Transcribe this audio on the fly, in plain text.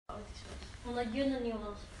Omdat Jun er niet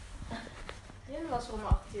was. Jun was om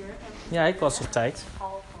 8 uur. Ja, ik was op tijd.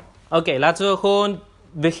 Half. Oké, laten we gewoon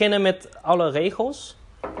beginnen met alle regels.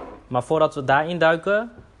 Maar voordat we daarin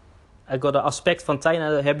duiken, ik wil de aspect van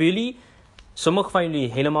tijd. Hebben jullie, sommigen van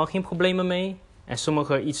jullie helemaal geen problemen mee en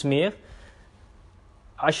sommigen iets meer.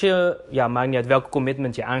 Als je, maakt niet uit welke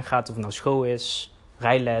commitment je aangaat, of het nou school is,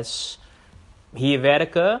 rijles, hier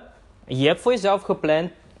werken. Je hebt voor jezelf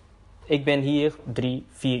gepland, ik ben hier 3,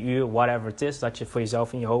 4 uur, whatever het is, dat je voor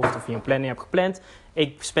jezelf in je hoofd of in je planning hebt gepland.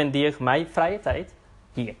 Ik spendeer mijn vrije tijd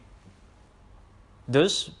hier.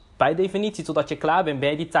 Dus bij definitie, totdat je klaar bent, ben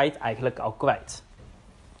je die tijd eigenlijk al kwijt.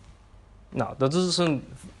 Nou, dat is dus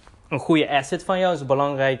een goede asset van jou. Dat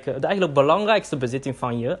is de eigenlijk belangrijkste bezitting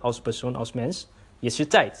van je als persoon, als mens, is je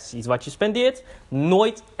tijd. Het is iets wat je spendeert,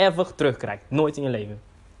 nooit ever terugkrijgt. Nooit in je leven.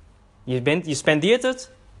 Je spendeert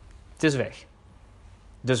het is weg.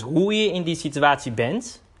 Dus hoe je in die situatie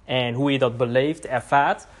bent en hoe je dat beleeft,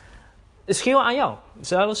 ervaart, is geheel aan jou.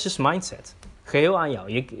 Zelfs is mindset. Geheel aan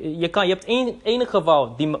jou. Je hebt één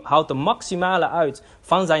geval die houdt de maximale uit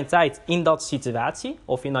van zijn tijd in dat situatie.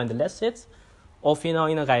 Of je nou in de les zit, of je nou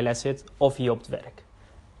in een rijles zit, of hier op het werk.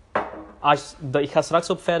 Ik ga straks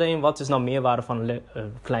op verder in wat is nou meerwaarde van een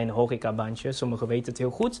kleine horecabaantje. Sommigen weten het heel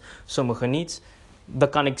goed, sommigen niet. Daar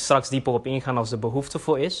kan ik straks dieper op ingaan als er behoefte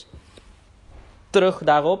voor is. Terug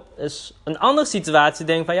daarop is een andere situatie.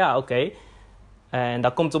 Denk van oké. En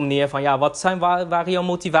daar komt het om neer van waren jouw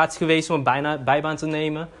motivaties geweest om een bijbaan te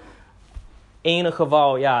nemen? Enig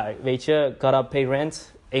geval, weet je, gotta pay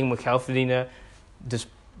rent. Ik moet geld verdienen. Dus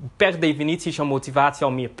per definitie is jouw motivatie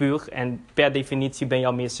al meer puur. En per definitie ben je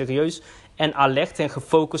al meer serieus. En alert en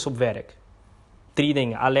gefocust op werk. 3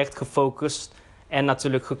 dingen. Alert, gefocust en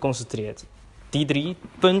natuurlijk geconcentreerd. Die 3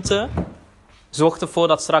 punten zorgt ervoor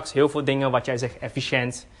dat straks heel veel dingen, wat jij zegt,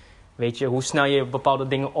 efficiënt. Weet je, hoe snel je bepaalde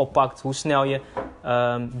dingen oppakt. Hoe snel je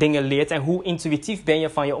dingen leert. En hoe intuïtief ben je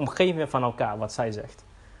van je omgeving en van elkaar, wat zij zegt.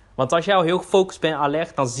 Want als jij al heel gefocust bent,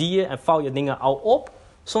 alert, dan zie je en vouw je dingen al op,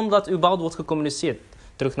 zonder dat überhaupt wordt gecommuniceerd.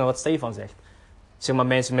 Terug naar wat Stefan zegt. Zeg maar,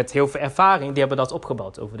 mensen met heel veel ervaring, die hebben dat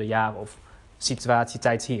opgebouwd over de jaren of situatie,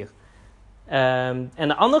 tijd hier. En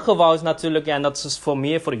een ander geval is natuurlijk, en dat is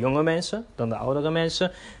meer voor de jonge mensen dan de oudere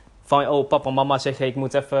mensen. Van, papa en mama zeggen, ik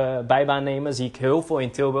moet even bijbaan nemen. Zie ik heel veel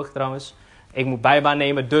in Tilburg trouwens. Ik moet bijbaan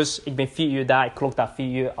nemen, dus ik ben 4 uur daar. Ik klok daar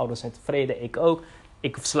 4 uur. Ouders zijn tevreden, ik ook.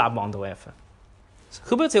 Ik slaapwandel even. Dat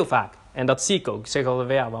gebeurt heel vaak. En dat zie ik ook. Ik zeg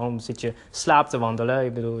altijd, waarom zit je slaap te wandelen?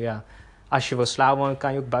 Ik bedoel, als je wil slapen,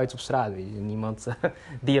 kan je ook buiten op straat. Weet je, niemand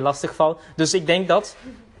die je lastig valt. Dus ik denk dat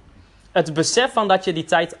het besef van dat je die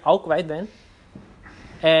tijd al kwijt bent.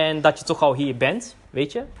 En dat je toch al hier bent,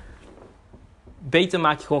 weet je. Beter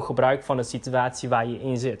maak je gewoon gebruik van de situatie waar je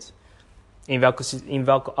in zit. In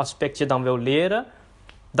welke aspect je dan wil leren.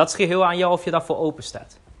 Dat is geheel aan jou of je daarvoor open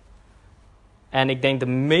staat. En ik denk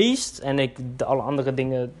alle andere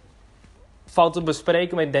dingen valt te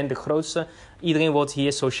bespreken. Maar ik denk de grootste. Iedereen wordt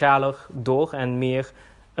hier socialer door. En meer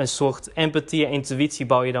een soort empathie en intuïtie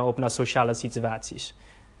bouw je dan op naar sociale situaties.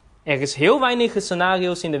 Er is heel weinig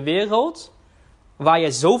scenario's in de wereld waar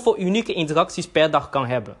je zoveel unieke interacties per dag kan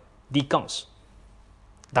hebben. Die kans.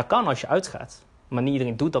 Dat kan als je uitgaat. Maar niet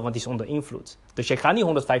iedereen doet dat, want die is onder invloed. Dus je gaat niet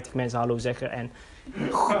 150 mensen hallo zeggen en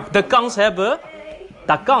de kans hebben.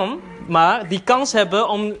 Dat kan, maar die kans hebben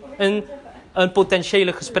om een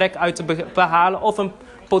potentiële gesprek uit te behalen of een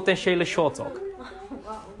potentiële short talk.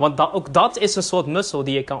 Want ook dat is een soort muscle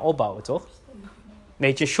die je kan opbouwen, toch?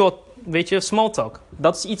 Weet je, small talk.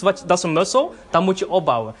 Dat is iets dat is een muscle, dat moet je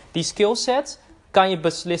opbouwen. Die skillset kan je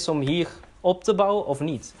beslissen om hier op te bouwen of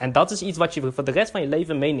niet. En dat is iets wat je voor de rest van je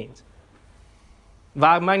leven meeneemt.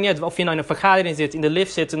 Maakt niet uit of je nou in een vergadering zit, in de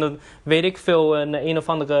lift zit, en weet ik veel, een of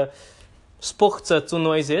andere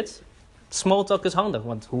sporttoernooi zit. Small talk is handig,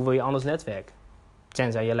 want hoe wil je anders netwerken?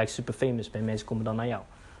 Tenzij je lijkt super famous bent, mensen komen dan naar jou.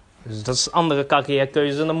 Dus dat is een andere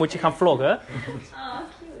carrièrekeuze en dan moet je gaan vloggen. Oh,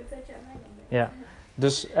 cute dat je aan mij dan bent. Ja,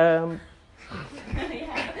 dus Ja,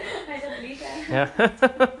 hij zegt lief, hè? ja.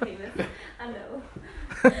 Hallo.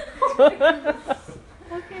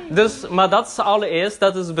 Dus, maar dat is allereerst,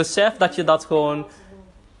 dat is het besef dat je dat gewoon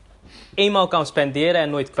eenmaal kan spenderen en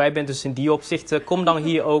nooit kwijt bent. Dus in die opzichten, kom dan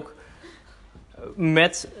hier ook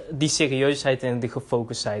met die serieusheid en die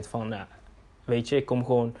gefocustheid van, weet je, ik kom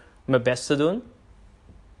gewoon mijn best te doen.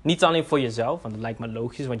 Niet alleen voor jezelf, want dat lijkt me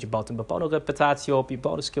logisch, want je bouwt een bepaalde reputatie op, je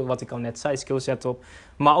bouwt een skill, wat ik al net zei, skillset op.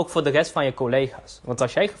 Maar ook voor de rest van je collega's. Want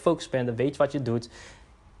als jij gefocust bent en weet wat je doet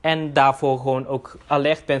en daarvoor gewoon ook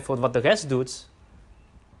alert bent voor wat de rest doet,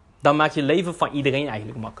 dan maak je leven van iedereen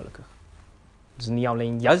eigenlijk makkelijker. Dus niet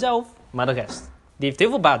alleen jouzelf, maar de rest. Die heeft heel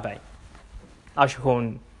veel baat bij. Als je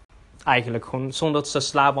gewoon Eigenlijk gewoon zonder dat ze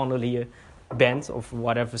slaapwandelen hier bent. Of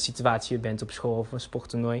whatever situatie je bent op school of een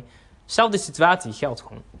sporttoernooi. Zelfde situatie geldt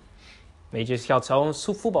gewoon. Weet je, het geldt zelfs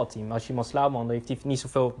een voetbalteam. Als je iemand slaapwandelt, heeft hij niet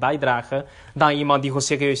zoveel bijdragen dan iemand die gewoon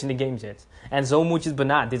serieus in de game zit. En zo moet je het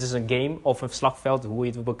benaderen. Dit is een game of een slagveld, hoe je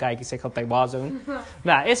het wil bekijken. Ik zeg altijd Warzone.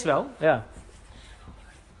 Nou, is wel, ja.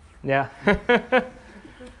 Ja.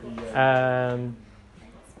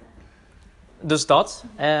 Dus dat.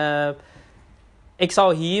 Ik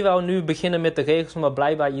zou hier wel nu beginnen met de regels, omdat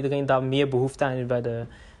blijkbaar iedereen daar meer behoefte aan heeft bij de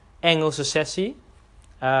Engelse sessie.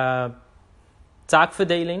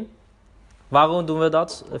 Taakverdeling. Waarom doen we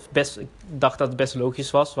dat? Ik dacht dat het best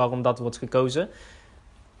logisch was waarom dat wordt gekozen.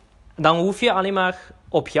 Dan hoef je alleen maar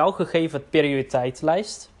op jouw gegeven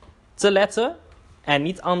prioriteitslijst te letten en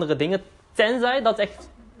niet andere dingen, tenzij dat echt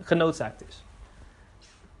genoodzaakt is.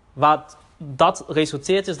 Wat dat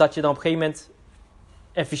resulteert is dat je dan op een gegeven moment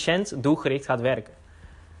efficiënt, doelgericht gaat werken.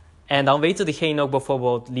 En dan weten degene ook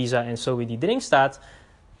bijvoorbeeld, Lisa en Zoe die drink staat,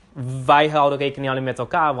 wij houden rekening alleen met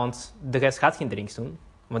elkaar, want de rest gaat geen drinks doen.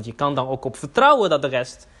 Want je kan dan ook op vertrouwen dat de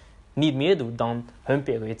rest niet meer doet dan hun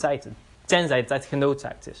prioriteiten. Tenzij het echt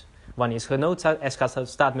genoodzaakt is. Wanneer is genoodzaakt? Eska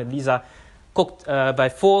staat met Lisa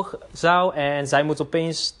bij voorzaal en zij moet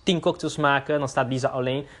opeens 10 cocktails maken. Dan staat Lisa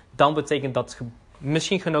alleen. Dan betekent dat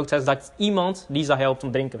misschien genoodzaakt is dat iemand Lisa helpt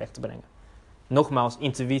om drinken weg te brengen. Nogmaals,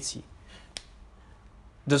 intuïtie.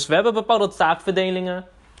 Dus we hebben bepaalde taakverdelingen.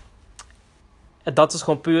 Dat is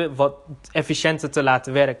gewoon puur wat efficiënter te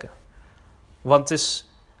laten werken. Want het is...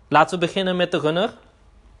 Laten we beginnen met de runner.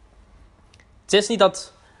 Het is niet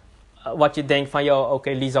dat wat je denkt van, oké,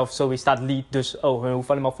 Lisa of Zoe staat lead, dus we hoeven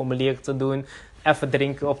alleen maar formulieren te doen, even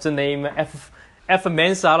drinken op te nemen, even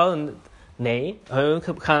mensen halen. Nee,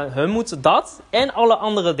 hun moeten dat en alle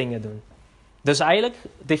andere dingen doen. Dus eigenlijk,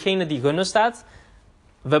 degene die runner staat,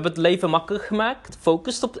 we hebben het leven makkelijk gemaakt,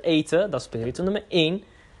 focust op het eten, dat is prioriteit nummer 1.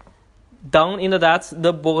 Dan inderdaad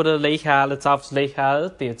de borden leeghalen, tafels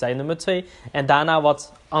leeghalen, prioriteit nummer 2. En daarna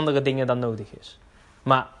wat andere dingen dan nodig is.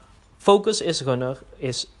 Maar focus is runner,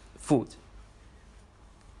 is food.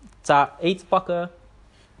 Eten pakken,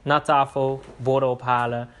 naar tafel, borden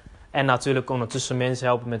ophalen. En natuurlijk ondertussen mensen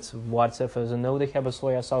helpen met whatever ze nodig hebben.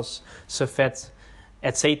 Sojasaus, servet,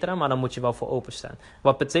 etc. Maar dan moet je wel voor openstaan.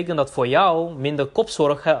 Wat betekent dat voor jou minder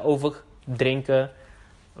kopzorgen over drinken.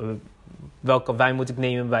 Welke wijn moet ik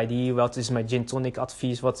nemen bij die? Wat is mijn gin tonic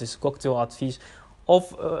advies? Wat is cocktail advies?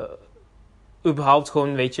 Of überhaupt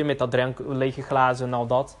gewoon, weet je, met dat lege glazen en al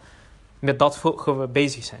dat. Met dat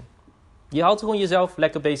bezig zijn. Je houdt gewoon jezelf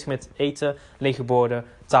lekker bezig met eten, lege borden,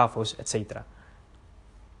 tafels, etc.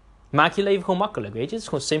 Maak je leven gewoon makkelijk, weet je. Het is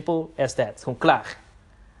gewoon simpel as that. Gewoon klaar.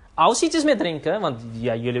 Als iets is met drinken, want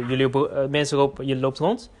ja, jullie loopt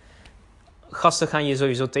rond. Gasten gaan je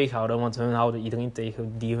sowieso tegenhouden, want hun houden iedereen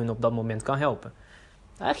tegen die hun op dat moment kan helpen.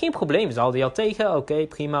 Geen probleem, ze houden jou tegen. Oké,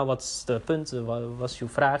 prima, wat is de punt? Wat is uw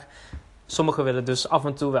vraag? Sommigen willen dus af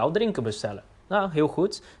en toe wel drinken bestellen. Nou, heel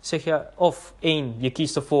goed. Zeg je, of 1, je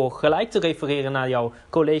kiest ervoor gelijk te refereren naar jouw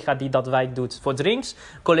collega die dat wijk doet voor drinks.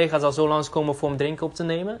 Collega zal zo langskomen voor om drinken op te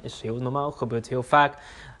nemen. Is heel normaal, gebeurt heel vaak.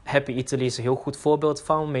 Happy Italy is een heel goed voorbeeld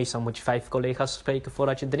van. Meestal moet je 5 collega's spreken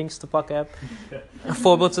voordat je drinks te pakken hebt. Een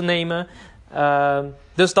voorbeeld te nemen.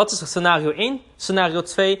 Dus dat is scenario 1. Scenario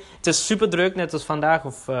 2, het is super druk, net als vandaag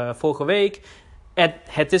of vorige week.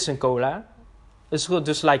 Het is een cola. Dus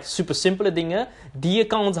super simpele dingen die je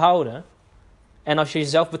kan onthouden. En als je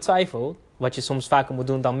jezelf betwijfelt, wat je soms vaker moet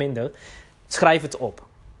doen dan minder, schrijf het op.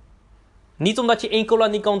 Niet omdat je 1 cola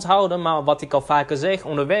niet kan onthouden, maar wat ik al vaker zeg,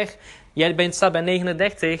 onderweg. Jij staat bij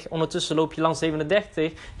 39, ondertussen loop je langs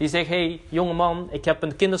 37. Die zegt, hey jongeman, ik heb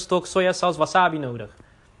een kinderstok, sojasaus, wasabi nodig.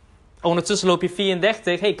 Ondertussen loop je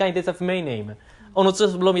 34, hey, kan je dit even meenemen?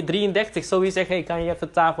 Ondertussen loop je 33, zoiets zegt, hey, kan je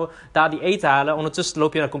even tafel daar die eten halen? Ondertussen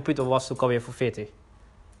loop je naar de computer, was het ook alweer voor 40.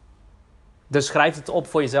 Dus schrijf het op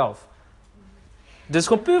voor jezelf. Dus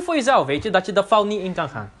gewoon puur voor jezelf, weet je, dat je dat fout niet in kan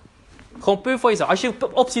gaan. Gewoon puur voor jezelf. Als je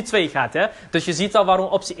op optie 2 gaat, hè, dus je ziet al waarom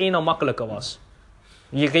optie 1 al makkelijker was.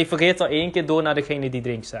 Je refereert al 1 keer door naar degene die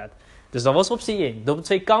drink staat. Dus dat was optie 1. Optie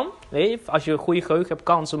 2 kan. Weet je, als je een goede geheugen hebt,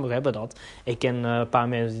 kan sommigen hebben dat. Ik ken een paar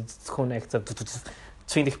mensen die het gewoon echt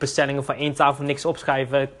 20 bestellingen van 1 tafel niks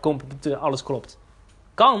opschrijven. Alles klopt.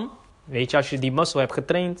 Kan. Weet je, als je die muscle hebt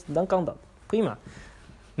getraind, dan kan dat. Prima.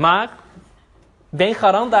 Maar ben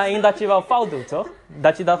garant daarin dat je wel fout doet, toch?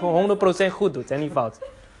 Dat je dat gewoon 100% goed doet en niet fout.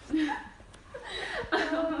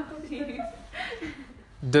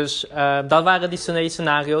 Dus dat waren die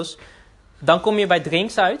scenario's. Dan kom je bij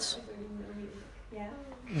drinks uit.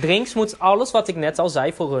 Drinks moet alles wat ik net al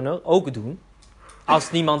zei voor runner ook doen.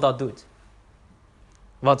 Als niemand dat doet.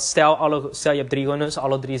 Want stel je hebt 3 runners,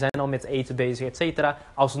 alle 3 zijn al met eten bezig, et cetera.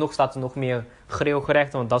 Alsnog staat er nog meer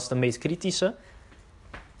grillgerechten, want dat is de meest kritische.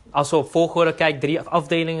 Als we op volgorde kijken, 3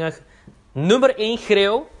 afdelingen. Nummer 1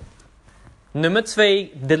 grill. Nummer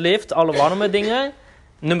 2 de lift, alle warme dingen.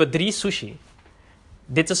 Nummer 3 sushi.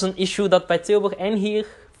 Dit is een issue dat bij Tilburg en hier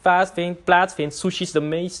plaatsvindt. Sushi is de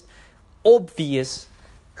meest obvious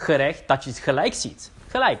gerecht dat je het gelijk ziet.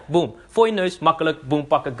 Gelijk, boom. Voor je neus, makkelijk, boom,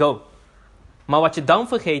 pakken, go. Maar wat je dan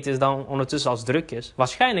vergeet is dan ondertussen als het druk is.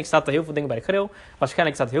 Waarschijnlijk staat er heel veel dingen bij de grill.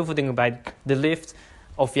 Waarschijnlijk staat er heel veel dingen bij de lift.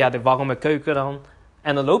 Of ja, de warme keuken dan.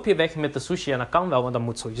 En dan loop je weg met de sushi en dat kan wel, want dan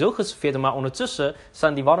moet sowieso geserveerd worden. Maar ondertussen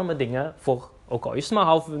staan die warme dingen voor, ook al is het maar een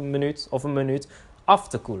halve minuut of een minuut, af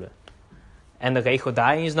te koelen. En de regel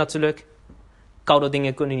daarin is natuurlijk, koude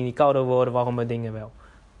dingen kunnen niet kouder worden, warme dingen wel.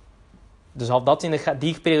 Dus al dat in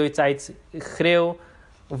die prioriteit, grill,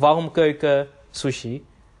 warmkeuken, sushi,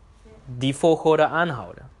 die volgorde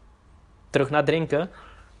aanhouden. Terug naar drinken.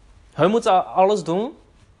 Hun moeten alles doen,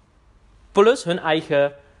 plus hun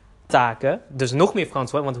eigen taken. Dus nog meer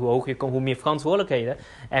verantwoordelijkheid, want hoe hoger je komt, hoe meer verantwoordelijkheden.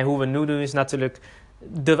 En hoe we nu doen is natuurlijk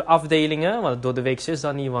de afdelingen, want door de week is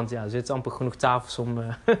dat niet, want ja, er zitten amper genoeg tafels om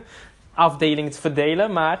afdelingen te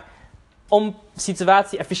verdelen. Maar om de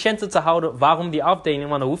situatie efficiënter te houden, waarom die afdeling?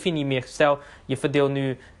 Want dan hoef je niet meer, stel je verdeelt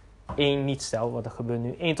nu wat er gebeurt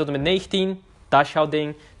nu, 1 tot en met 19, dat is jouw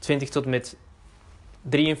ding, 20 tot en met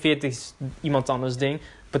 43 is iemand anders ding.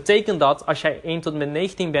 Betekent dat, als jij 1 tot en met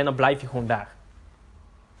 19 bent, dan blijf je gewoon daar.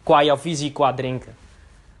 Qua jouw visie, qua drinken.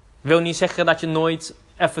 Wil niet zeggen dat je nooit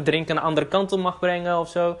even drinken aan de andere kant op mag brengen of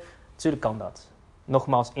zo. Tuurlijk kan dat.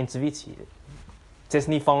 Nogmaals, intuïtie. Het is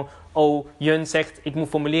niet van, oh, Jun zegt, ik moet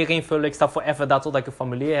formulier invullen, ik sta voor even dat totdat ik een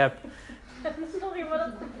formulier heb. Sorry, maar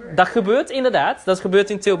dat gebeurt. Dat gebeurt inderdaad. Dat gebeurt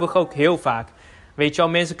in Tilburg ook heel vaak. Weet je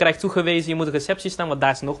wel, mensen krijgen toegewezen, je moet een receptie staan, want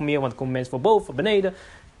daar is nog meer, want er komen mensen van boven, van beneden.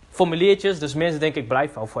 Formuliertjes, dus mensen denken, ik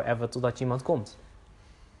blijf al forever totdat iemand komt.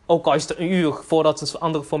 Ook al is het een uur voordat een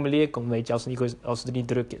andere formulier komt, weet je, als het niet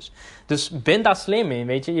druk is. Dus ben daar slim in,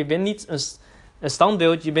 weet je. Je bent niet een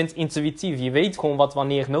standbeeld, je bent intuïtief. Je weet gewoon wat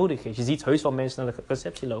wanneer nodig is. Je ziet heus wel mensen naar de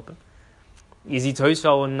receptie lopen. Je ziet heus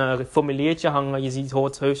wel een formuliertje hangen. Je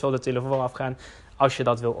hoort heus wel de telefoon afgaan als je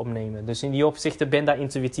dat wil opnemen. Dus in die opzichten ben daar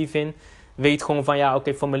intuïtief in. Weet gewoon van, ja,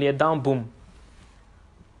 oké, formulier dan, boom.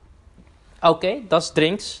 Oké, dat is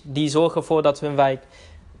drinks. Die zorgen ervoor dat hun wijk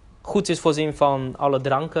goed is voorzien van alle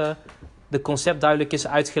dranken. De concept duidelijk is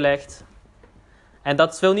uitgelegd. En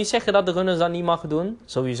dat wil niet zeggen dat de runners dat niet mag doen.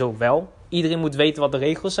 Sowieso wel. Iedereen moet weten wat de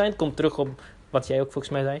regels zijn. Het komt terug op wat jij ook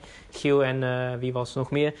volgens mij zei. Giel en wie was er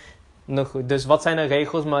nog meer. Dus wat zijn de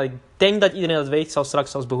regels? Maar ik denk dat iedereen dat weet. Ik zal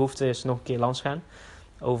straks als behoefte is nog een keer langs gaan.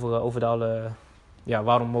 Over de alle... Ja,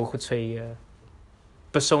 waarom mogen 2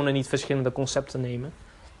 personen niet verschillende concepten nemen.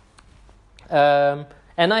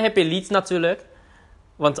 En dan heb je leads natuurlijk.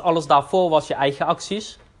 Want alles daarvoor was je eigen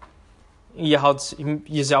acties. Je houdt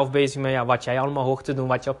jezelf bezig met wat jij allemaal hoort te doen,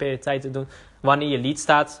 wat jouw prioriteiten doen. Wanneer je lead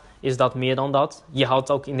staat, is dat meer dan dat. Je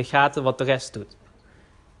houdt ook in de gaten wat de rest doet.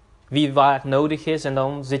 Wie waar nodig is. En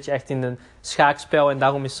dan zit je echt in een schaakspel. En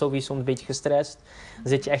daarom is sowieso een beetje gestrest. Dan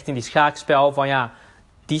zit je echt in die schaakspel van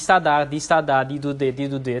die staat daar, die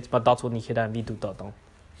doet dit. Maar dat wordt niet gedaan. Wie doet dat dan?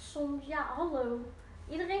 Soms, ja, hallo.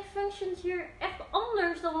 Iedereen functioneert hier echt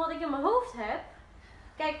anders dan wat ik in mijn hoofd heb.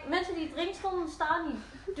 Kijk, mensen die drinks gaan staan,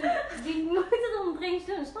 die moeten dan drinks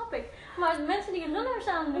doen, snap ik. Maar de mensen die runners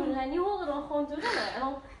aan het doen zijn, die horen dan gewoon te runnen. En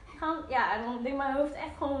dan en dan denkt mijn hoofd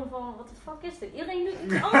echt gewoon van, wat de fuck is dit? Iedereen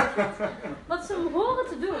doet iets anders wat ze horen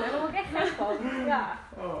te doen. En dan word ik echt gek van, ja.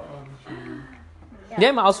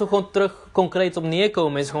 Ja, maar als we gewoon terug concreet op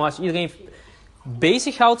neerkomen, is gewoon als iedereen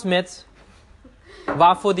bezighoudt met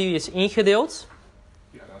waarvoor die is ingedeeld,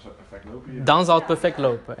 dan zal het perfect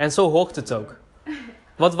lopen. En zo hoort het ook.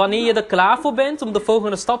 Want wanneer je er klaar voor bent om de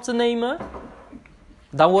volgende stap te nemen,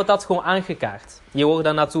 dan wordt dat gewoon aangekaart. Je wordt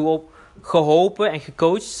daar naartoe op geholpen en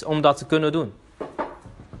gecoacht om dat te kunnen doen.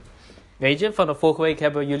 Weet je, van de vorige week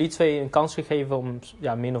hebben jullie 2 een kans gegeven om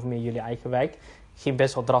min of meer jullie eigen wijk. Ging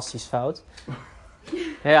best wel drastisch fout.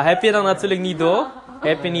 Ja, heb je dan natuurlijk niet door.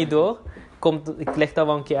 Heb je niet door. Ik leg dat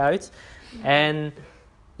wel een keer uit. En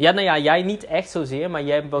jij niet echt zozeer, maar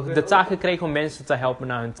jij hebt de taak gekregen om mensen te helpen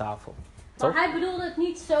naar hun tafel. Maar hij bedoelde het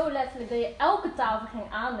niet zo letterlijk dat je elke tafel ging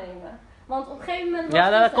aannemen. Want op een gegeven moment was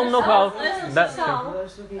ja, dat komt nog wel.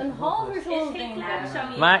 Een half uur zonder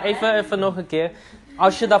drinken. Maar even nog een keer.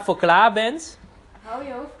 Als je daarvoor klaar bent, hou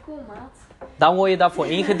je hoofd koel, maat. Dan word je daarvoor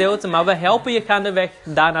ingedeeld. Maar we helpen je gaandeweg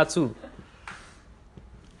daar naartoe.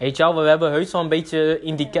 Weet je wel, we hebben heus wel een beetje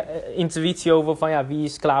intuïtie over van wie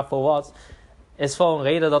is klaar voor wat. is wel een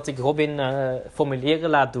reden dat ik Robin formuleren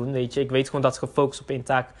laat doen, weet je. Ik weet gewoon dat ze gefocust op één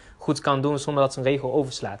taak goed kan doen zonder dat ze een regel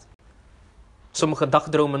overslaat. Sommige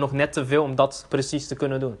dagdromen nog net te veel om dat precies te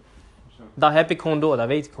kunnen doen. Dat heb ik gewoon door, dat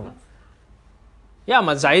weet ik gewoon. Ja,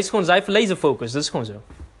 maar zij heeft laserfocus, dat is gewoon zo.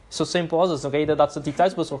 Zo simpel als het. Dat is een reden dat ze die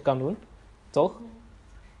thuisbezorg kan doen. Toch?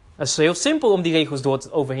 Het is heel simpel om die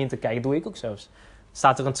regels overheen te kijken. Doe ik ook zelfs.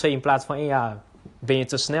 Staat er een 2 in plaats van 1, ja, ben je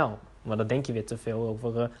te snel. Maar dan denk je weer te veel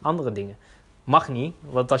over andere dingen. Mag niet,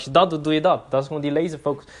 want als je dat doet, doe je dat. Dat is gewoon die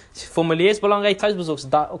laserfocus. Formulier is belangrijk, thuisbezorg is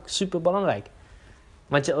daar ook super belangrijk.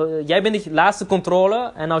 Want jij bent de laatste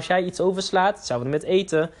controle en als jij iets overslaat, hetzelfde met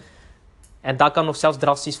eten. En dat kan nog zelfs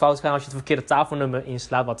drastisch fout gaan als je het verkeerde tafelnummer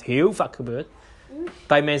inslaat, wat heel vaak gebeurt.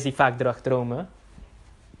 Bij mensen die vaak dromen.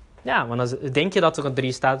 Ja, want dan denk je dat er een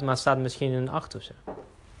 3 staat, maar het staat misschien een 8 of zo.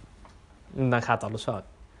 En dan gaat alles fout.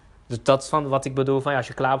 Dus dat is van wat ik bedoel van, ja, als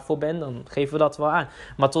je klaar voor bent, dan geven we dat wel aan.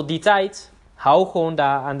 Maar tot die tijd, hou gewoon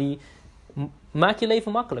daar aan die... Maak je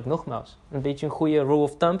leven makkelijk, nogmaals. Een beetje een goede rule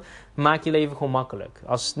of thumb. Maak je leven gewoon makkelijk.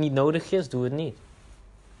 Als het niet nodig is, doe het niet.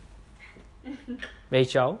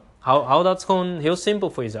 Weet je al? Hou dat gewoon heel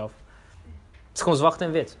simpel voor jezelf. Het is gewoon zwart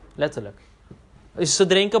en wit, letterlijk. Is ze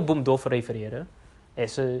drinken, boem, doorrefereren.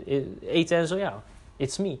 Is ze eten en zo, ja.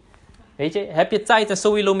 It's me. Weet je, heb je tijd en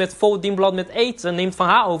sowieso met vol dienblad met eten, neemt van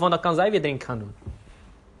haar over, want dan kan zij weer drinken gaan doen.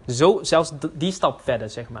 Zo, zelfs die stap verder,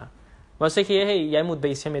 zeg maar. Maar zeg je, hey, jij moet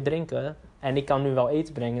bezig zijn met drinken en ik kan nu wel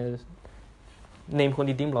eten brengen, dus neem gewoon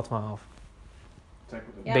die dienblad van haar af.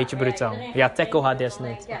 Beetje brutaal. Ja, tackle haar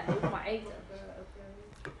desnoods. Ja, doe maar eten.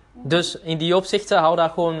 Dus in die opzichten, hou daar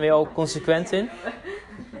gewoon wel consequent in.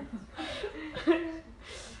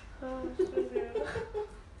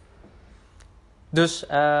 Dus,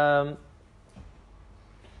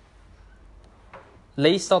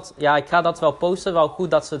 lees dat. Ja, ik ga dat wel posten. Wel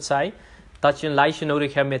goed dat ze het zei. Dat je een lijstje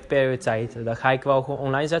nodig hebt met prioriteiten. Dat ga ik wel gewoon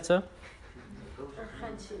online zetten.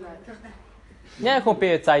 Ja, gewoon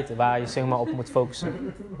prioriteiten waar je zeg maar op moet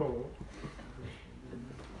focussen.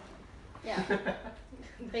 Ja.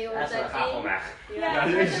 Prioriteit 1. Ja,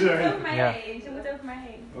 ze moet over mij heen. Ze moet over mij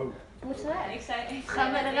heen. Oh. Moet ze weg? Ik zei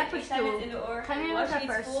Ga naar de rappers ik zei toe. net in de oor. Ga je naar Als de je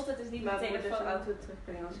iets rappers? voelt, het is niet Maar mijn we moeten de telefoon. auto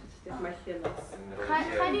terugbrengen, als het is met je last.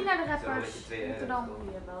 Ga je niet naar de rappers? Rotterdam.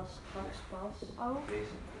 Ja, wel straks pas. Oh.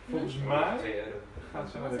 Volgens mij gaat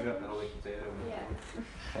ze naar de rap. Ja.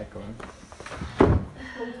 Gek hoor.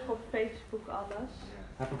 Komt toch op Facebook alles?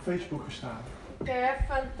 Heb op Facebook gestaan. Ver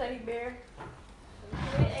van teddybeer.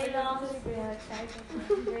 Eland. Ja, ik zei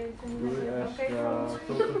het. Ik weet het niet Doei meer. Esther,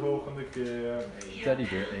 tot de volgende keer.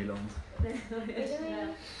 Teddybeer eland.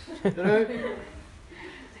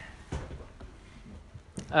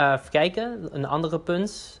 Even kijken, een andere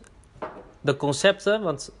punt. De concepten,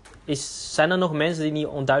 want zijn er nog mensen die niet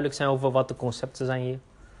onduidelijk zijn over wat de concepten zijn hier?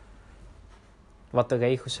 Wat de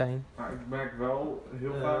regels zijn? Maar ik merk wel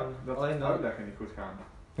heel vaak dat alleen de dan- uitleggen niet goed gaan.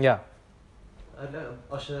 Ja.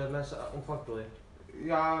 Als je mensen ontvangt, bedoel je?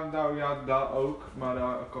 Ja, nou ja, daar ook, maar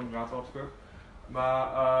daar kom ik later op terug. Maar,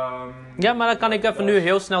 Ja, maar dan kan ik even nu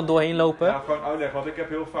heel snel doorheen lopen. Ja, gewoon uitleggen, want ik heb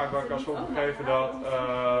heel vaak waar ik als voorbeeld gegeven dat,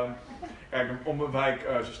 kijk, om een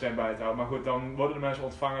wijksysteem bij te houden. Maar goed, dan worden de mensen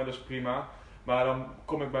ontvangen, dus prima. Maar dan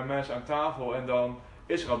kom ik bij mensen aan tafel en dan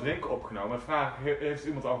is er al drinken opgenomen. En vraag ik, heeft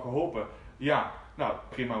iemand al geholpen? Ja, nou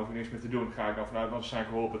prima, hoef ik niks meer te doen. Ga ik dan vanuit, want ze zijn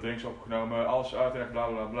geholpen, drinks opgenomen, alles uitleg, bla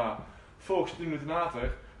bla bla. Volgens 10 minuten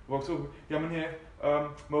later wordt ik toch, ja meneer,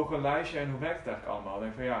 mogen we een lijstje en hoe werkt het eigenlijk allemaal? Dan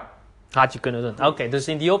denk ik van ja. Had je kunnen doen. Oké, dus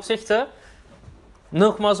in die opzichten,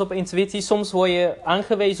 nogmaals op intuïtie, soms word je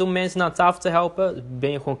aangewezen om mensen naar tafel te helpen. Daar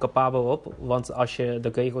ben je gewoon capabel op. Want als je de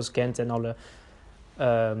regels kent en alle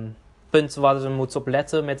punten waar ze moeten op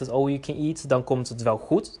letten met het all you can eat, dan komt het wel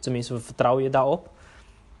goed. Tenminste, we vertrouwen je daarop.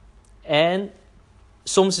 En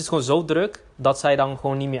soms is het gewoon zo druk dat zij dan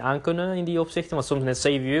gewoon niet meer aan kunnen in die opzichten. Want soms net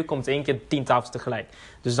 7 uur komt 1 keer 10 tafels tegelijk.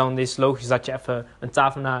 Dus dan is het logisch dat je even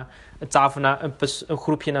een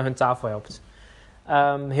groepje naar hun tafel helpt.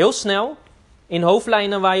 Heel snel, in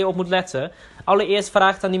hoofdlijnen waar je op moet letten. Allereerst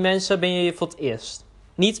vraagt aan die mensen, ben je hier voor het eerst?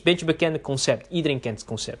 Niet, ben je bekende concept. Iedereen kent het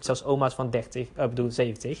concept. Zelfs oma's van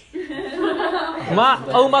 70. Maar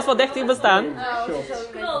oma's van 30 bestaan.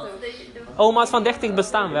 Oma's van 30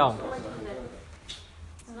 bestaan wel.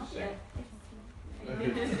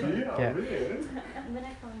 Ja.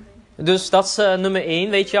 Dus dat is nummer 1,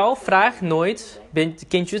 weet je al. Vraag nooit,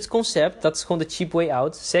 kent je het concept? Dat is gewoon de cheap way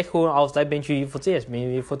out. Zeg gewoon altijd, bent jullie hier voor het eerst? Ben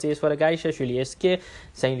jullie hier voor het eerst voor de reisjes? Jullie eerste keer?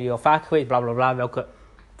 Zijn jullie al vaak geweest? Blablabla, bla, bla. Welke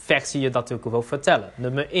versie je dat natuurlijk wil vertellen.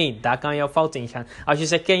 Nummer 1, daar kan jouw fout in gaan. Als je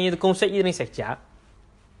zegt, ken je het concept? Iedereen zegt ja.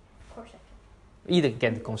 Iedereen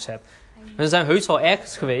kent het concept. We zijn heus wel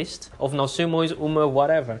ergens geweest. Of nou sumo is,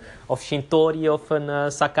 whatever. Of Shintori of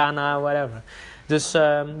een Sakana, whatever. Dus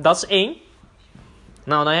dat is 1.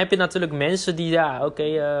 Nou, dan heb je natuurlijk mensen die,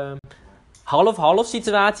 half-half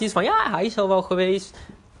situaties. Van ja, hij is al wel geweest.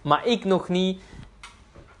 Maar ik nog niet.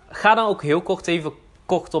 Ga dan ook heel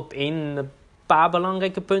kort op een paar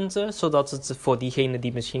belangrijke punten. Zodat het voor diegene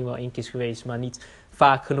die misschien wel 1 keer is geweest, maar niet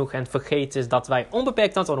vaak genoeg en vergeten is dat wij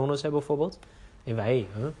onbeperkt aantal rondes hebben bijvoorbeeld. En wij,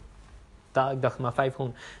 ik dacht maar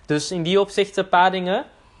 500. Dus in die opzicht een paar dingen.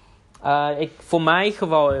 Voor mij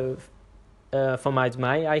gewoon, vanuit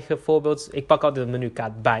mijn eigen voorbeeld, ik pak altijd de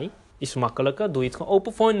menukaart bij. Is makkelijker. Doe je het gewoon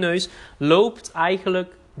open voor hun neus. Loopt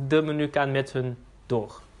eigenlijk de menukaart met hun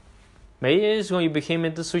door. Weet je, zo je begint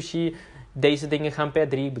met de sushi. Deze dingen gaan per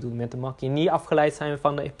 3. Ik bedoel, met de makkie. Niet afgeleid zijn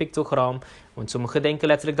van de pictogram. Want sommigen denken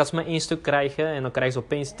letterlijk dat ze maar 1 stuk krijgen. En dan krijgen ze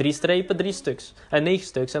opeens 3 strepen, 3 stuks. 9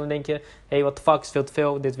 stuks. En dan denk je, hey, what the fuck, is veel te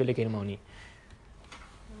veel. Dit wil ik helemaal niet.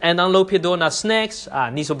 En dan loop je door naar snacks.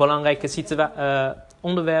 Niet zo belangrijk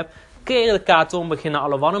onderwerp. Keer de kaart om, beginnen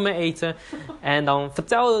alle warme eten. En dan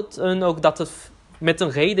vertel het hun ook dat het met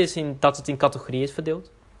een reden is dat het in categorieën is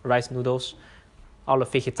verdeeld. Rice noodles. Alle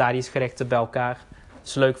vegetarische gerechten bij elkaar. Dat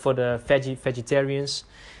is leuk voor de vegetarians.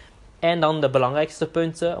 En dan de belangrijkste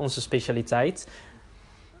punten, onze specialiteit.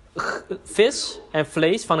 Vis en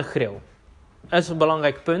vlees van een grill. Dat is een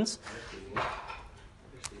belangrijk punt.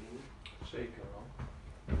 Zeker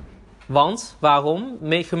wel. Want, waarom?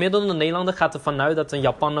 Gemiddelde Nederlander gaat ervan uit dat een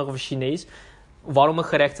Japaner of een Chinees warme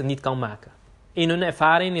gerechten niet kan maken. In hun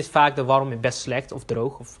ervaring is vaak de warme best slecht of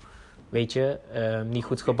droog. Of weet je, niet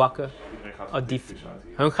goed gebakken. Iedereen gaat er uit hier.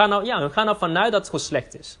 Hun gaan ervan uit dat het gewoon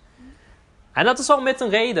slecht is. En dat is al met een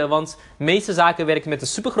reden, want de meeste zaken werken met een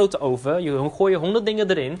supergrote oven. Je gooi je 100 dingen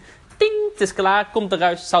erin. Ting, het is klaar, komt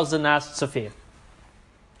eruit, saus ernaast, serveer.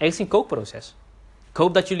 Er is een kookproces. Ik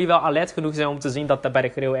hoop dat jullie wel alert genoeg zijn om te zien dat er bij de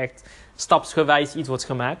grill echt stapsgewijs iets wordt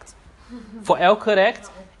gemaakt. Voor elk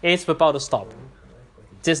gerecht is een bepaalde stap.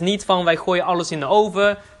 Het is niet van wij gooien alles in de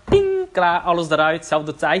oven, ting, klaar, alles eruit,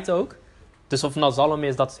 zelfde tijd ook. Dus of het nou zalm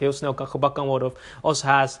is dat het heel snel gebakken kan worden. Of als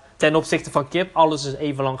haas. Ten opzichte van kip. Alles is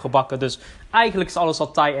even lang gebakken. Dus eigenlijk is alles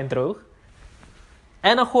al taai en droog.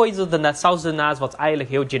 En dan gooi je de saus ernaast. Wat eigenlijk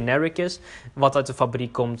heel generic is. Wat uit de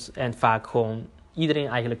fabriek komt. En vaak gewoon iedereen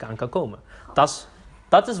eigenlijk aan kan komen.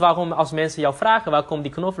 Dat is waarom als mensen jou vragen. Waar komt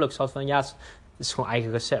die knoflooksaus van? Ja, het is gewoon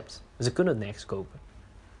eigen recept. Ze kunnen het nergens kopen.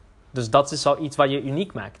 Dus dat is al iets wat je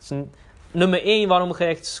uniek maakt. Nummer 1 waarom een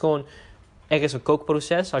gerecht is gewoon... Er is een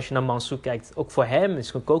kookproces. Als je naar Mansour kijkt, ook voor hem is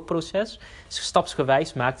het een kookproces. Dus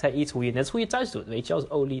stapsgewijs maakt hij iets net hoe je thuis doet. Weet je, als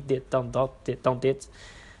olie, dit, dan dat, dit, dan dit.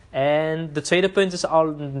 En de tweede punt is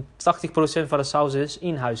al 80% van de saus is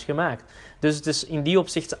in huis gemaakt. Dus het is in die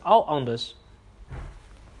opzichten al anders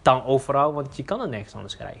dan overal, want je kan het nergens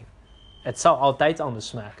anders krijgen. Het zal altijd anders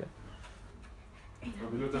smaken.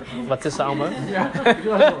 Wat is er allemaal? Ja,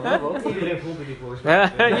 iedereen voelt er niet voor.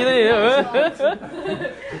 Iedereen.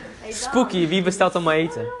 Spooky, wie bestelt allemaal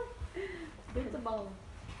eten? Bitterballen.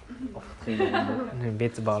 Nee,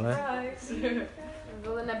 bitterballen. Ik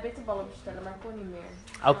wilde net bitterballen bestellen, maar ik kon niet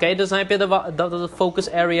meer. Oké, dus dan heb je de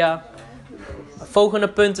focus area. Volgende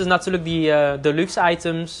punt is natuurlijk de luxe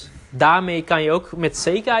items. Daarmee kan je ook met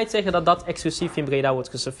zekerheid zeggen dat dat exclusief in Breda wordt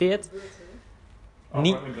geserveerd.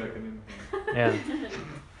 Niet. Ja.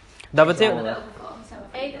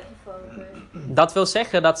 Dat wil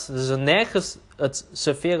zeggen dat ze nergens het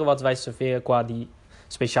serveren wat wij serveren qua die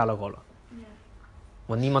speciale rollen.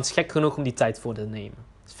 Want niemand is gek genoeg om die tijd voor te nemen.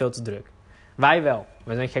 Het is veel te druk. Wij wel.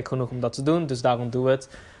 Wij zijn gek genoeg om dat te doen, dus daarom doen we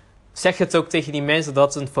het. Zeg het ook tegen die mensen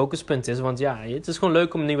dat het een focuspunt is. Want ja, het is gewoon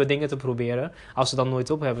leuk om nieuwe dingen te proberen. Als ze dan nooit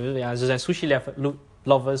op hebben. Ja, ze zijn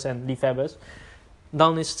sushi-lovers en liefhebbers.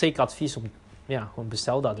 Dan is het zeker advies om... Ja, gewoon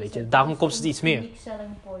bestel dat, weet je. Daarom kost het iets meer. Unique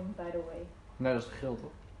selling point, by the way. Nee, dat is geld toch?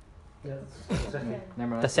 Ja, dat zeg ik. Nee,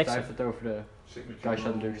 maar Dat is sexy. hij heeft het over de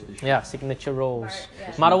Geisha Deluxe edition. Ja, signature rolls.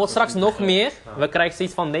 Maar, Maar er wordt straks nog meer. We krijgen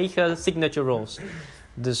zoiets van 9 signature rolls.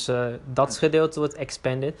 Dus dat gedeelte wordt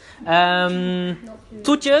expanded.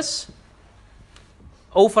 Toetjes.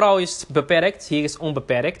 Overal is het beperkt. Hier is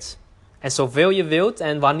onbeperkt. En zoveel je wilt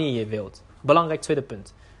en wanneer je wilt. Belangrijk tweede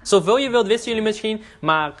punt. Zoveel je wilt wisten jullie misschien.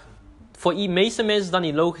 Maar voor de meeste mensen is dat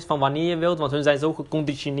niet logisch van wanneer je wilt. Want hun zijn zo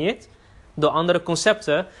geconditioneerd door andere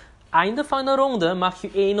concepten. Einde van de ronde mag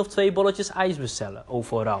je 1 of 2 bolletjes ijs bestellen.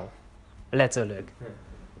 Overal. Letterlijk.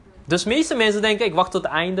 Dus de meeste mensen denken, ik wacht tot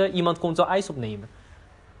het einde. Iemand komt wel ijs opnemen.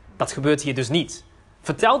 Dat gebeurt hier dus niet.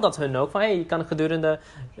 Vertel dat hun ook. Van, je kan gedurende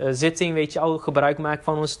zitting, weet je, al gebruik maken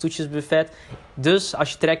van ons toetjesbuffet. Dus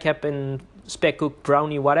als je trek hebt in spekkoek,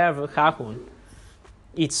 brownie, whatever, ga gewoon.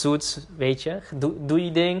 Iets zoets, weet je. Doe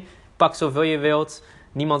je ding. Pak zoveel je wilt.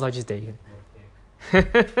 Niemand had je tegen.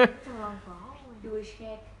 Doe eens gek.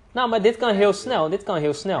 Nou, maar dit kan heel snel. Hè.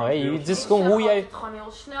 Het is gewoon hoe jij... Het gewoon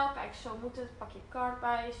heel snel. Kijk, zo moet het. Pak je kaart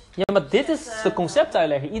bij. Ja, maar dit is de concept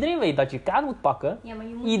uitleggen. Iedereen weet dat je kaart moet pakken. Ja, maar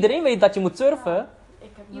je moet, Iedereen weet dat je moet surfen.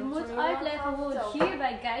 je moet uitleggen hoe het hier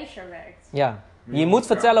bij Geyser werkt. Ja. Je moet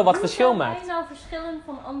vertellen wat verschil Hoe maakt. zijn wij nou verschillend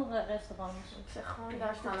van andere restaurants? Ik zeg gewoon,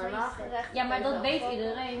 daar staan er nagerecht. Ja, maar dat weet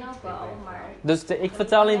iedereen ook wel. Maar Dus ik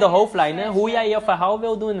vertel in de hoofdlijnen hoe jij je verhaal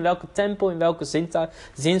wil doen. In welke tempo, in welke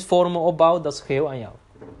zinsvormen opbouwt. Dat is geheel aan jou.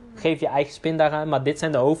 Geef je eigen spin daaraan. Maar dit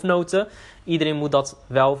zijn de hoofdnoten. Iedereen moet dat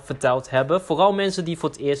wel verteld hebben. Vooral mensen die voor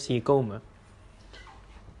het eerst hier komen.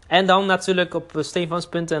 En dan natuurlijk op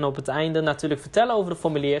Stefanspunten en op het einde natuurlijk vertellen over de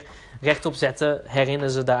formulier. Rechtop zetten. Herinner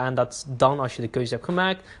ze daaraan dat dan als je de keuze hebt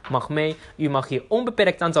gemaakt. Mag mee. U mag hier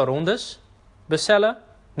onbeperkt aantal rondes bestellen.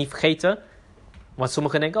 Niet vergeten. Want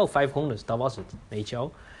sommigen denken, 5 rondes. Dat was het. Weet je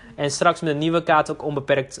wel. En straks met een nieuwe kaart ook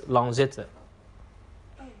onbeperkt lang zitten.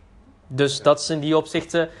 Dus dat is in die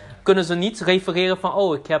opzichten. Kunnen ze niet refereren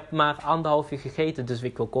van, ik heb maar 1,5 uur gegeten. Dus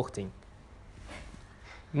ik wil korting.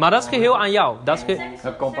 Maar dat is geheel aan jou. Dat is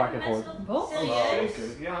Heb ik al een paar keer gehoord.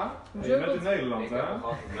 Zeker, ja. Je bent in Nederland, Ik hè? heb nog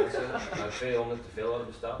altijd mensen nou 200 te veel hadden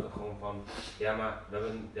besteld. En gewoon van, ja maar we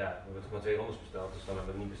hebben toch maar 2 rondes besteld. Dus dan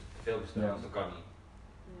hebben we niet te veel besteld. Ja. Dus dat kan niet.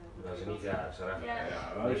 Dat is niet, ze recht.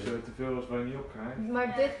 Ja, luister, te veel is waar je niet op krijgt.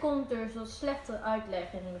 Maar dit komt dus als slechte uitleg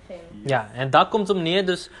in het begin. Ja, en daar komt het op neer.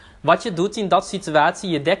 Dus wat je doet in dat situatie,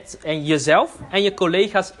 je dekt jezelf en je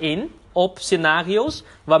collega's in op scenario's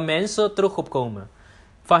waar mensen terug op komen.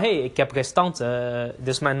 Van, ik heb restanten,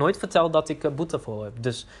 dus mij nooit verteld dat ik boete voor heb.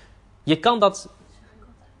 Dus je kan dat...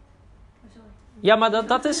 Ja, maar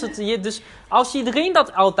dat is het. Dus als iedereen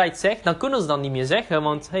dat altijd zegt, dan kunnen ze dat niet meer zeggen,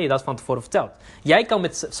 want dat is van tevoren verteld. Jij kan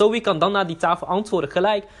Zoe kan dan naar die tafel antwoorden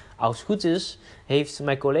gelijk. Als het goed is, heeft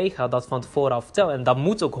mijn collega dat van tevoren al verteld. En dat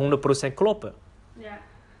moet ook 100% kloppen. Ja.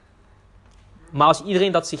 Maar als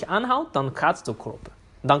iedereen dat zich aanhoudt, dan gaat het ook kloppen.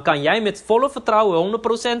 Dan kan jij met volle vertrouwen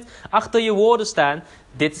 100% achter je woorden staan.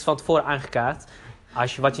 Dit is van tevoren aangekaart.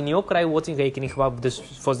 Wat je niet opkrijgt, wordt in rekening gehouden. Dus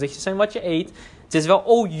voorzichtig zijn wat je eet. Het is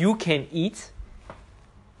wel, you can eat.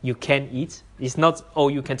 You can eat. It's not,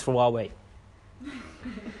 you can throw away.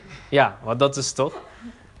 Ja, want dat is toch.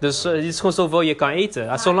 Dus het is gewoon zoveel je kan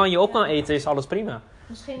eten. Zolang je op kan eten, is alles prima.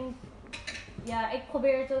 Misschien, ik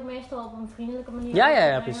probeer het ook meestal op een vriendelijke manier Ja, uit te ja,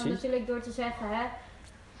 brengen. precies. Natuurlijk door te zeggen,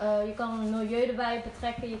 je kan een milieu erbij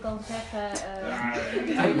betrekken, je kan zeggen...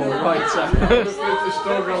 Dat is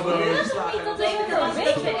toch al Dat de... is toch niet dat het ook een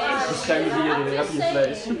beetje is? Beschermdieren, die heb je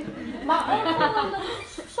vlees. Maar ook gewoon dat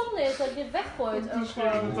het zonde is dat je het weggooit. Ook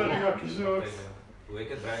gewoon. Hoe ik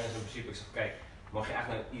het breng is in principe, ik zeg kijk, mocht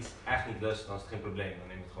je iets echt niet lusten, dan is het geen probleem, dan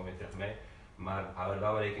neem je het gewoon weer terug mee. Maar hou er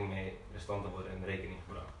wel rekening mee, restanten worden in rekening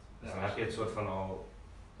gebracht. Dus dan heb je het soort van al...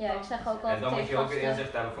 Ja, ik zeg ook altijd En dan moet je ook weer gasten,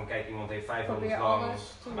 inzicht hebben van kijk, iemand heeft 5 probeer rondes lang alles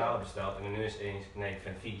te doen. gemalen besteld en nu is het eens, nee ik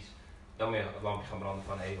vind het vies. Dan weer het lampje gaan branden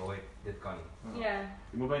van hoi, dit kan niet. Ja.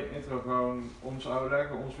 Je moet bij je intro gewoon ons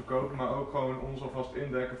uitleggen, ons verkopen, maar ook gewoon ons alvast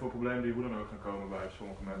indekken voor problemen die hoe dan ook gaan komen bij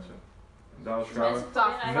sommige mensen. Daar is gewoon... Mensen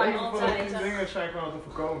tafelen 9 van de altijd. 10 dingen zijn gewoon te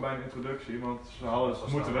voorkomen bij een introductie, want ze hadden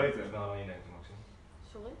het moeten weten. Sneller dan je denkt, Maxime.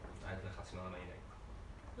 Sorry? De uitleg gaat sneller dan je denkt.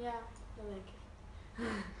 Ja, dat denk ik.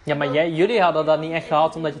 Ja, maar jullie hadden dat niet echt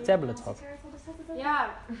gehad omdat je tablet had. Ja,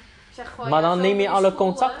 ik zeg gewoon... Maar ja, dan zo neem je in alle school,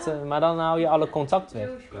 contacten. Maar dan hou je alle contact weg.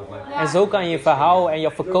 Ja. En zo kan je verhaal en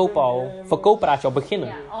je verkooppraatje al beginnen.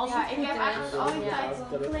 Ja, als Ja, het ik goed heb is, eigenlijk al die ja.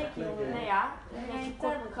 tijd... Nee, ja. Nee,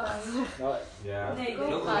 kopkracht. Ja, Nee,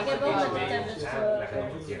 heel ik heb wel met de tablets, leg het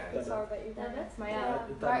nog een keer uit. Maar ja,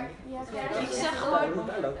 Maar ik zeg gewoon,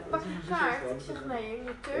 pak een kaart. Ik zeg nee, je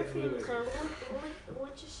moet turven, je moet geen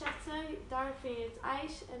rondjes zetten. Daar vind je het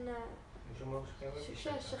ijs en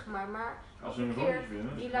succes zeg maar. Maar Als we een keer rondje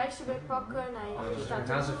winnen. die lijsten weer pakken, nee. Dan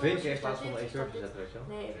gaan ze vinken in plaats van 1 turf zetten, weet je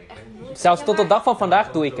wel. Nee, echt niet. Zelfs tot de dag van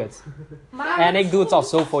vandaag doe ik het. maar En ik doe het al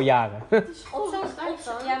zoveel jaren. Het is op goed,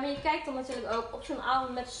 zo'n, ja, maar je kijkt dan natuurlijk ook op zo'n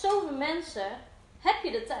avond met zoveel mensen. Heb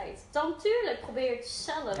je de tijd? Dan tuurlijk probeer je het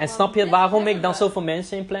zelf. En snap je waarom ik dan zoveel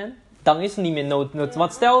mensen inplan? Dan is het niet meer nood.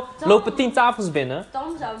 Want stel, lopen 10 tafels binnen.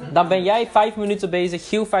 Dan zou het niet Dan ben jij 5 minuten bezig,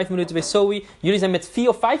 Giel 5 minuten bezig, Zoe. Jullie zijn met 4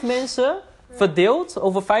 of 5 mensen verdeeld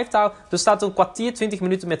over 5 tafels. Er staat een kwartier, 20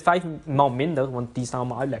 minuten met 5 man minder, want die staan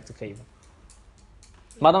allemaal uitleg te geven.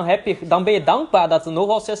 Maar dan ben je dankbaar dat er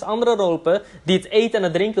nogal 6 anderen lopen die het eten en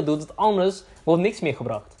het drinken doen. Want anders wordt niks meer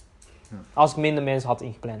gebracht. Als ik minder mensen had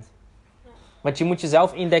ingepland. Want je moet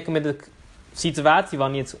jezelf indekken met de situatie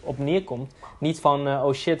wanneer het op neerkomt. Niet van,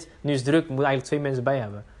 oh shit, nu is het druk, ik moet eigenlijk 2 mensen bij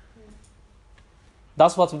hebben. Dat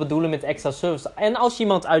is wat we bedoelen met extra service. En als je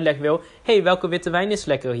iemand uitleg wil, welke witte wijn is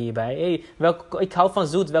lekker hierbij? Ik hou van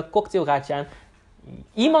zoet, welk cocktail raad je aan?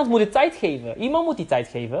 Iemand moet de tijd geven. Iemand moet die tijd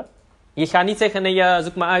geven. Je gaat niet zeggen, nee,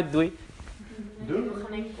 zoek maar uit, doei. Ik heb nog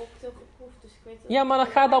geen cocktail geproefd, dus ik weet het. Ja, maar dan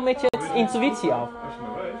gaat dan met je intuïtie af.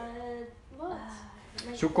 Wat?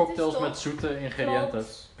 Zoek cocktails met zoete ingrediënten.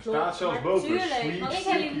 Staat zelfs boven. Tuurlijk, Sweet, want ik heb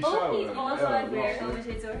sticky, jullie ook sour. niet alles Ja, uitwerken. dat We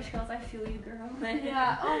zitten hoor, schat, I feel you girl. Nee.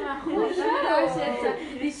 Ja, oh mijn god, je daar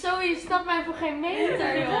zitten. Die Zoe snapt mij voor geen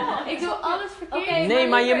meter, joh. Ik doe alles verkeerd. Oké, Nee,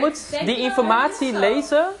 maar je moet Denk die je dat informatie het is zo?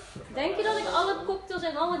 lezen. Denk je dat ik alle cocktails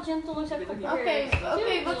en alle gin tonics heb geprobeerd?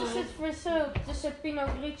 Oké, wat is het verschil tussen Pinot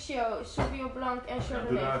Grigio, Sauvignon Blanc en Doe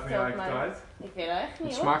Chardonnay? daar even je Vertel eigen mij. tijd. Ik weet het echt Het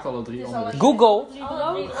niet hoor. smaakt alle drie Het is anders. al- Google.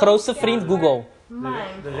 Alle drie. Grootste vriend Google. Mijn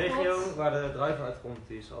De regio waar de druiven uitkomt,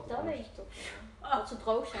 die is altijd Dat anders. weet je toch. Dat ze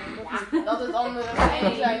droog zijn. Dat het andere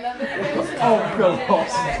wijnen zijn, dat weet ik heel snel.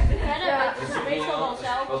 Verder het is meestal wel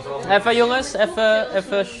zelf. Even jongens,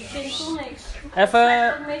 even Gin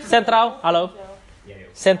tonics. centraal. Hallo. Jij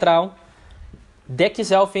ook. Centraal. Dek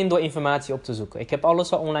jezelf in door informatie op te zoeken. Ik heb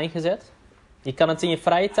alles al online gezet. Je kan het in je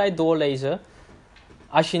vrije tijd doorlezen.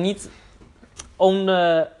 Als je niet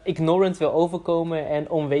ignorant wil overkomen en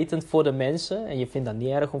onwetend voor de mensen, en je vindt dat niet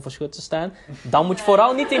erg om voor schut te staan, dan moet je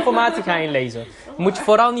vooral niet informatie gaan inlezen. Moet je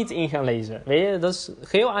vooral niet in gaan lezen. Weet je, dat is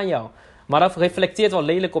geheel aan jou. Maar dat reflecteert wel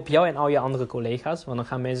lelijk op jou en al je andere collega's, want dan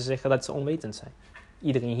gaan mensen zeggen dat ze onwetend zijn.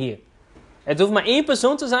 Iedereen hier. Het hoeft maar één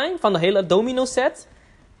persoon te zijn van de hele domino set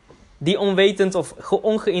die onwetend of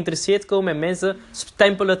ongeïnteresseerd komen en mensen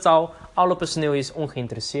stempelen het al. Alle personeel is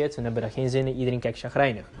ongeïnteresseerd en hebben daar geen zin in. Iedereen kijkt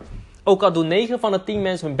chagrijnig. Ook al doen 9 van de 10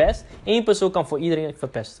 mensen hun best, één persoon kan voor iedereen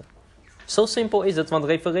verpesten. Zo simpel is het, want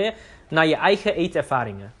refereer naar je eigen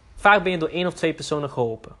eetervaringen. Vaak ben je door 1 of 2 personen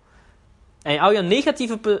geholpen. En al je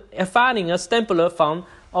negatieve ervaringen stempelen van,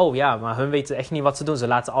 oh ja, maar hun weten echt niet wat ze doen. Ze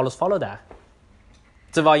laten alles vallen daar.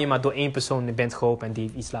 Terwijl je maar door 1 persoon bent geholpen en die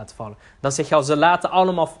heeft iets laten vallen. Dan zeg je al, ze laten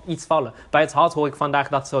allemaal iets vallen. Bij het hart hoor ik vandaag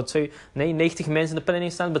dat er 90 mensen in de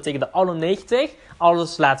planning staan. Dat betekent dat alle 90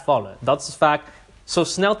 alles laat vallen. Dat is vaak, zo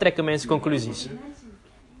snel trekken mensen conclusies.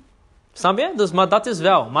 Snap je? Dus, maar dat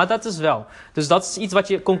is wel. Dus dat is iets wat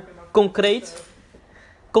je concreet,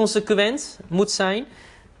 consequent moet zijn.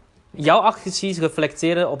 Jouw acties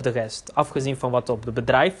reflecteren op de rest. Afgezien van wat op de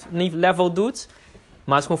bedrijfslevel doet.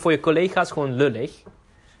 Maar het is gewoon voor je collega's gewoon lullig.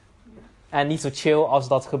 En niet zo chill als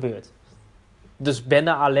dat gebeurt. Dus ben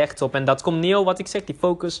daar alert op. En dat komt neer op wat ik zeg. Die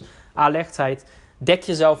focus, alertheid. Dek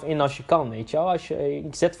jezelf in als je kan. Weet je wel?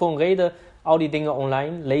 Ik zet voor een reden al die dingen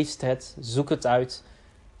online. Lees het. Zoek het uit.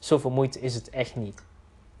 Zoveel moeite is het echt niet.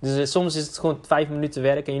 Dus soms is het gewoon 5 minuten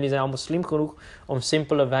werk. En jullie zijn allemaal slim genoeg om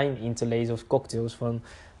simpele wijn in te lezen. Of cocktails van...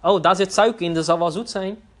 Oh, daar zit suiker in. Dat zal wel zoet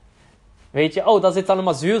zijn. Weet je, daar zit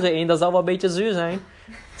allemaal zuren in, dat zal wel een beetje zuur zijn.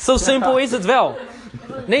 Zo simpel is het wel.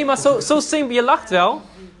 Nee, maar zo simpel, je lacht wel.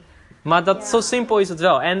 Maar zo simpel is het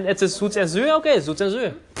wel. En het is zoet en zuur, oké, zoet en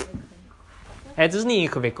zuur. Het is niet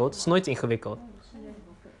ingewikkeld, het is nooit ingewikkeld.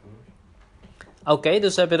 Oké,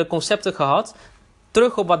 dus we hebben de concepten gehad.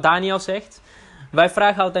 Terug op wat Daniel zegt. Wij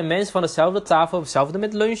vragen altijd mensen van dezelfde tafel, hetzelfde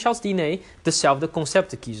met lunch als diner, dezelfde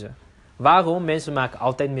concepten kiezen. Waarom? Mensen maken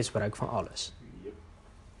altijd misbruik van alles.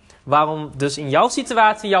 Waarom dus in jouw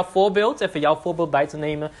situatie, jouw voorbeeld bij te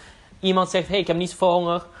nemen. Iemand zegt, ik heb niet zoveel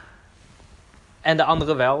honger. En de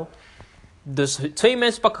andere wel. Dus 2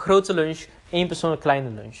 mensen pakken grote lunch, 1 persoon een kleine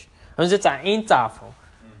lunch. Hun zitten aan 1 tafel.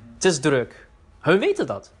 Het is druk. Hun weten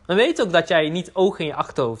dat. Hun weten ook dat jij niet ogen in je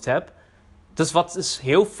achterhoofd hebt. Dus wat is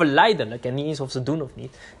heel verleidelijk, en niet eens of ze het doen of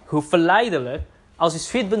niet. Hoe verleidelijk, als die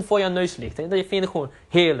sweetbun voor jouw neus ligt. Hè, dat je vindt het gewoon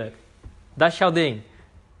heerlijk. Dat is jouw ding.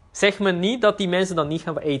 Zeg me niet dat die mensen dan niet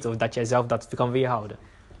gaan eten. Of dat jij zelf dat kan weerhouden.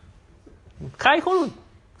 Ga je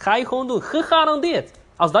gewoon doen. Gegarandeerd.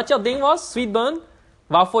 Als dat jouw ding was, sweet bun.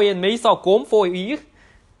 Waarvoor je meestal komt voor hier.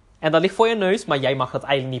 En dat ligt voor je neus. Maar jij mag dat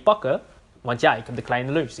eigenlijk niet pakken. Want ja, ik heb de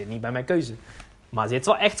kleine lunch. Zit niet bij mijn keuze. Maar het zit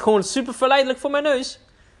wel echt gewoon super verleidelijk voor mijn neus.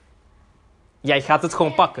 Jij gaat het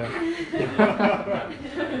gewoon pakken. Je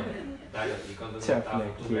kan het ook aan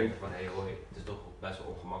tafel toebrengen van, hoi, het is toch best wel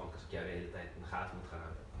ongemakkelijk als ik jou de hele tijd in de gaten moet gaan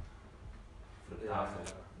houden. Voor de tafel.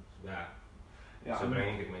 Ja, zo breng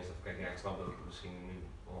ik het meestal. Kijk, ik snap dat ik misschien nu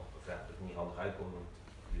dat het niet handig uitkomt, want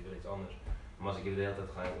jullie willen iets anders. Maar als ik jullie de hele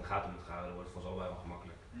tijd in de gaten moet gaan houden, wordt het vanzelf wel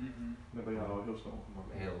ongemakkelijk. Dan ben je al heel snel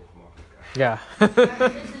ongemakkelijk. Heel ongemakkelijk. Ja.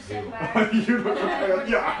 Maar het is dus zeg maar,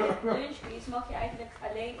 Ja. lunchpiece mag je eigenlijk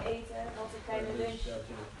alleen eten wat een kleine lunch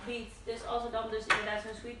biedt. Dus als er dan dus inderdaad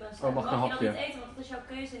zo'n sweetbun staat, mag mag een je dan hapje. niet eten, want dat is jouw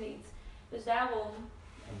keuze niet. Dus daarom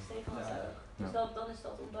Stefan was ook. Dus dan is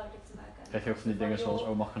dat om duidelijk te maken. Krijg je ook van die dingen zoals,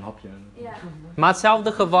 oh mag ik een hapje? Ja. Maar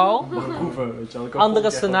hetzelfde geval, Proeven, weet je wel.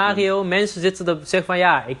 andere scenario, mensen zitten er, zeggen van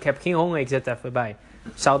ja, ik heb geen honger, ik zet er even bij.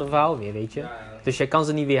 Hetzelfde verhaal weer, weet je. Dus jij kan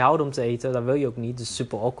ze niet weerhouden om te eten, dat wil je ook niet. Dus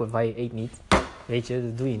super awkward, waar je eet niet. Weet je,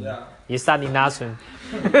 dat doe je niet. Ja. Je staat niet naast hun.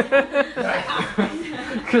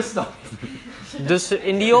 Gestapt. Dus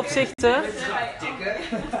in die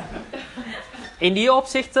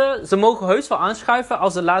opzichten, ze mogen heus wel aanschuiven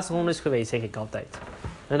als de laatste ronde is geweest, zeg ik altijd.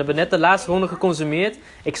 We hebben net de laatste ronde geconsumeerd.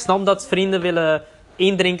 Ik snap dat vrienden willen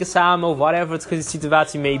indrinken samen of whatever de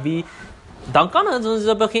situatie may be. Dan kan het, want ze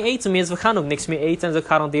hebben geen eten meer, dus we gaan ook niks meer eten en ze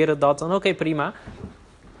garanderen dat. Dan oké, prima.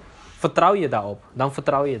 Vertrouw je daarop. Dan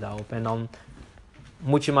vertrouw je daarop. En dan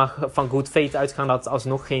moet je maar van good faith uitgaan dat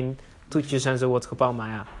alsnog geen toetjes en zo wordt gepakt. Maar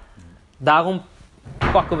ja, daarom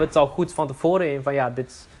pakken we het al goed van tevoren in. Van ja,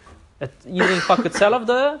 iedereen pakt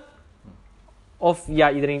hetzelfde. Of ja,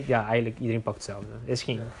 eigenlijk iedereen pakt hetzelfde. Er is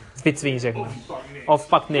geen between, zeg maar. Of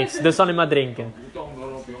pakt niks. Dus alleen maar drinken.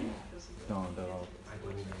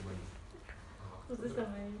 Wat is dat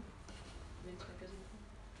mee?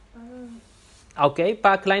 Oké, een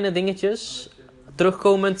paar kleine dingetjes.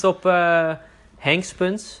 Terugkomend op Henks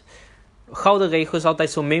punt. Gouden regel is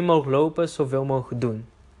altijd zo min mogelijk lopen, zoveel mogelijk doen.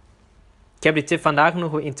 Ik heb die tip vandaag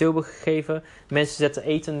nog in Tilburg gegeven. Mensen zetten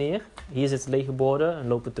eten neer. Hier zitten lege borden en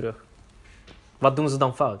lopen terug. Wat doen ze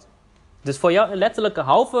dan fout? Dus voor jou letterlijk een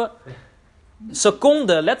halve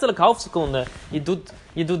seconde.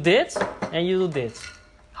 Je doet dit en je doet dit.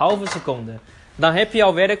 Halve seconde. Dan heb je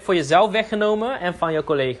jouw werk voor jezelf weggenomen en van je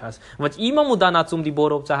collega's. Want iemand moet daar naartoe om die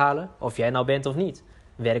borden op te halen. Of jij nou bent of niet.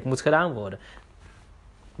 Werk moet gedaan worden.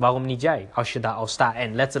 Waarom niet jij? Als je daar al staat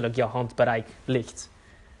en letterlijk jouw handbereik ligt.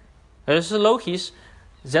 Dus logisch.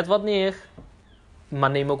 Zet wat neer. Maar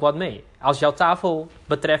neem ook wat mee. Als jouw tafel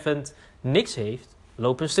betreffend niks heeft.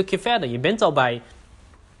 Loop een stukje verder. Je bent al bij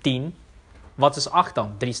 10. Wat is 8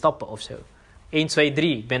 dan? 3 stappen of zo. 1, 2,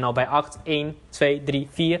 3. Ik ben al bij 8. 1, 2, 3,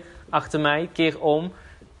 4. Achter mij. Keer om.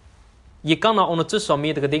 Je kan al ondertussen al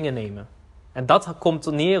meerdere dingen nemen. En dat komt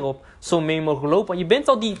er neer op zo min mogelijk lopen. Want je bent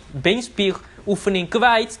al die beenspieroefening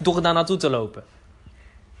kwijt door daar naartoe te lopen.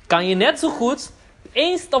 Kan je net zo goed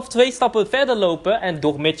 1 of 2 stappen verder lopen en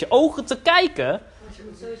door met je ogen te kijken. Want je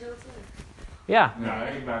moet sowieso terug. Ja. Ja,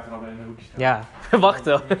 ik blijf er alleen in een hoekje staan. Ja, wacht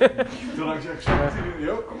wel. Zolang ik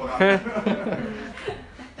zeg, kom maar aan.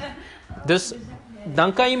 Dus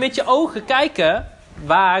dan kan je met je ogen kijken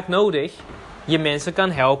waar nodig je mensen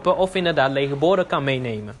kan helpen of inderdaad lege borden kan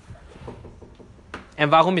meenemen. En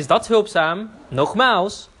waarom is dat hulpzaam?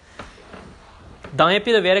 Nogmaals, dan heb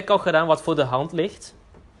je de werk al gedaan wat voor de hand ligt.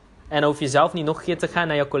 En hoef je zelf niet nog een keer te gaan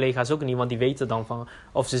naar je collega's ook niet, want die weten dan van,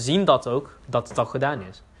 of ze zien dat ook, dat het al gedaan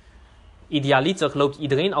is. Idealiter loopt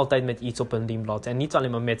iedereen altijd met iets op een dienblad en niet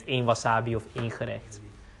alleen maar met 1 wasabi of 1 gerecht.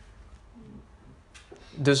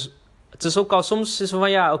 Dus het is ook al soms is het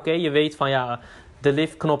van ja, oké, je weet van ja, de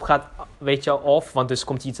liftknop gaat, weet je al, off, want dus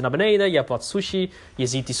komt iets naar beneden, je hebt wat sushi, je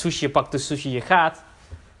ziet die sushi, je pakt de sushi, je gaat.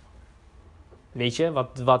 Weet je,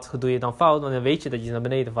 wat doe je dan fout? Want dan weet je dat je naar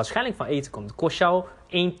beneden waarschijnlijk van eten komt. Het kost jou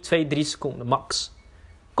 1, 2, 3 seconden, max.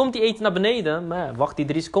 Komt die eten naar beneden, maar wacht die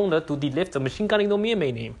 3 seconden, doe die liften, misschien kan ik nog meer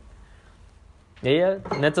meenemen. Weet je,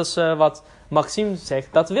 net als wat Maxime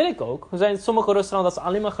zegt, dat wil ik ook. Er zijn sommige restaurants dat ze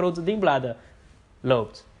alleen maar grote dienbladen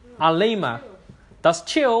loopt. Alleen maar. Dat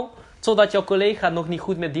is chill, totdat jouw collega nog niet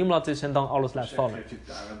goed met dienblad is en dan alles laat vallen. Geef je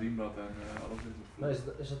daar een dienblad en alles in de Maar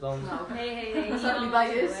is het dan... Nee. Dat zou niet bij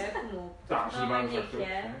is. Kom op. daar is Nou, maar maar een niks,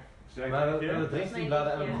 hè. Maar we hebben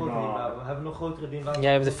drinksdienbladen en we hebben grotere dienbladen. We hebben nog grotere dienbladen.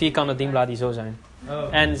 Jij hebt de vierkante dienbladen die zo zijn. Oh.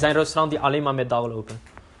 En er zijn restaurants die alleen maar met dauw lopen.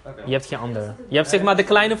 Oké. Je hebt geen andere. Je hebt zeg maar de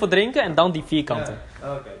kleine voor drinken en dan die vierkante.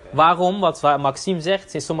 Ja. Oké. Waarom? Wat Maxime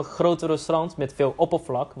zegt, in sommige grote restaurants met veel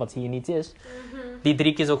oppervlak, wat hier niet is, die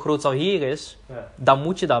 3 keer zo groot als hier is, Ja. dan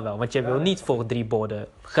moet je dat wel. Want je wil niet voor 3 borden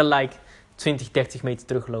gelijk 20, 30 meter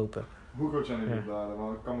teruglopen. Hoe groot zijn die bladen?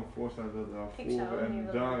 Want ik kan me voorstellen dat daar Ik zou voor het en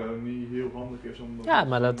niet willen. daar niet heel handig is om... Ja,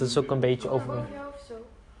 maar dat is ook een beetje over. Boven je hoofd zo.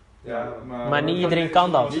 Ja, Maar niet iedereen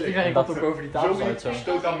kan dat. Niet iedereen dat ook over die tafel Zo uit zo.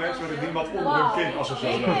 stoot dan mensen met een dienblad onder hun kin als ze zo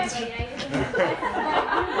lopen.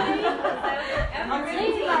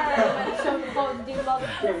 Zo'n grote dienblad.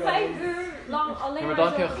 5 uur lang alleen Ja, maar dan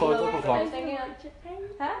heb je zo'n een groot dienblad. oppervlak. Denk je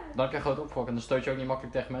Hè? Dan heb je een groot oppervlak en dan stoot je ook niet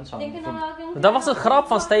makkelijk tegen mensen aan. Denk je dan wel ik- Dat was een grap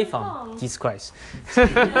van Stefan. Jesus Christ.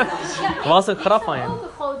 Dat was een grap van hem. Ook een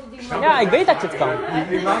grote dienblad. Ja, ik weet dat je het kan.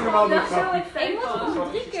 Die maken wel dit grap. Ik moet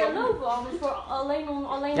 3 keer lopen, anders voor alleen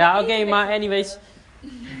Ja, eten oké, weg- maar anyways.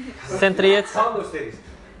 Centreerd. Handelsseries.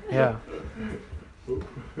 Ja.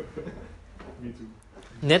 Me too.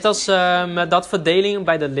 Net als met dat verdeling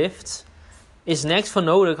bij de lift. is niks voor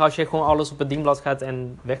nodig als je gewoon alles op het dienblad gaat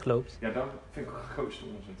en wegloopt. Ja, dat vind ik ook de grootste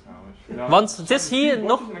onzin trouwens. Ja, Want het is hier bordjes,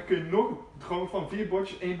 nog... En dan kun je nog gewoon van 4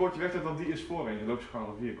 bordjes 1 bordje wegzetten, want die is voor en je loopt gewoon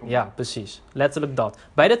al 4. Ja, precies. Letterlijk dat.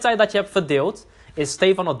 Bij de tijd dat je hebt verdeeld, is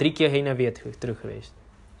Stefan al 3 keer heen en weer terug geweest.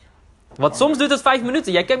 Want soms duurt het 5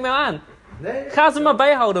 minuten. Jij kijkt me aan. Nee. Ga ze maar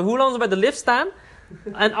bijhouden. Hoe lang ze bij de lift staan.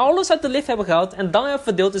 En alles uit de lift hebben gehaald. En dan hebben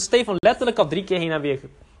verdeeld. Is Stefan letterlijk al 3 keer heen en weer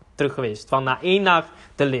terug geweest. Van naar 1 naar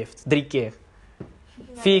de lift. 3 keer.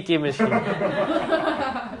 4 keer misschien. Nou,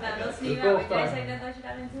 dat is niet waar, want jij zei net als je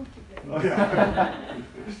daar in het hoekje bent. Oh ja.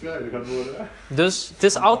 Strijden gaat worden. Dus het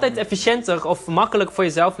is altijd efficiënter of makkelijk voor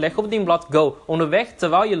jezelf. Leg op het dienblad. Go. Onderweg,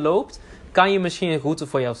 terwijl je loopt, kan je misschien een route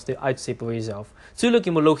voor jou uitstippen voor jezelf. Tuurlijk,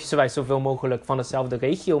 je moet logischerwijs zoveel mogelijk van dezelfde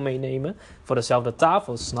regio meenemen. Voor dezelfde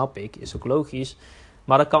tafel, snap ik. Is ook logisch.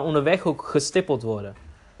 Maar dat kan onderweg ook gestippeld worden.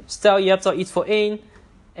 Stel, je hebt al iets voor 1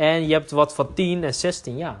 en je hebt wat van 10 en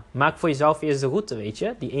 16. Ja, maak voor jezelf eerst de route, weet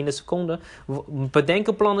je. Die ene seconde. Bedenk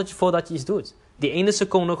een plannetje voordat je iets doet. Die ene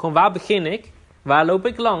seconde, gewoon waar begin ik? Waar loop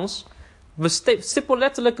ik langs? Stippel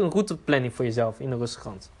letterlijk een routeplanning voor jezelf in een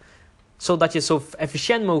restaurant. Zodat je zo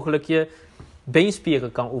efficiënt mogelijk je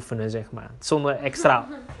beenspieren kan oefenen, zeg maar. Zonder extra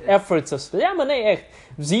effort. Ja, maar nee, echt.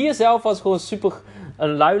 Zie jezelf als gewoon super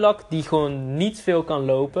een luilak die gewoon niet veel kan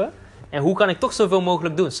lopen. En hoe kan ik toch zoveel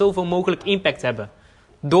mogelijk doen? Zoveel mogelijk impact hebben.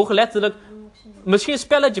 Door letterlijk, misschien een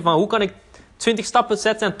spelletje van hoe kan ik 20 stappen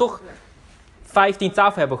zetten en toch 15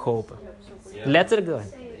 tafel hebben geholpen. Ja. Letterlijk door.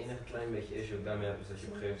 Het enige klein beetje issue ook daarmee heb is dat je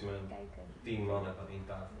op een gegeven moment 10 man hebt aan 1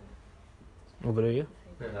 tafel. Hoe bedoel je?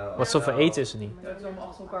 Nou, Wat zoveel eten is er niet. Dat is allemaal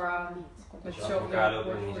achter elkaar aan. Als je achter elkaar loopt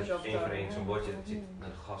en je zet 1 voor 1 zo'n bordje, dat zit met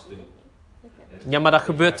een gast doen. Ja, maar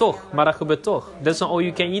dat gebeurt toch. Dit is een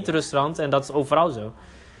all-you-can-eat restaurant en dat is overal zo.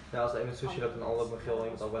 Ja, als de ene sushi loopt en de ander op een geel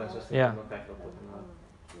iemand al bijna 16, Ja. dan krijg je dat ook.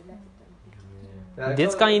 Ja, ik Dit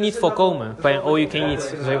zou- kan je het niet is inderdaad voorkomen wel- het bij is een wel- all-you-can-eat.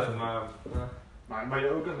 Ja, Zeker. Maar Maar je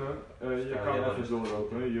ook je Ja, kan ja. even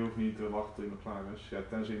doorlopen. Je hoeft niet te wachten tot iemand klaar is. Ja,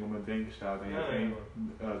 tenzij iemand met drinken staat en je hebt Ja,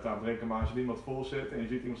 ja. 1 tafel drinken. Maar als je iemand vol zit en je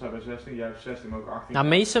ziet iemand staat bij 16, jij hebt 16, maar ook 18. Nou,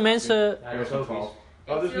 meeste mensen... Ja, dat is logisch.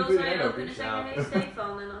 Dat is Eventueel niet zou je iedereen ook kunnen logisch. zeggen, hey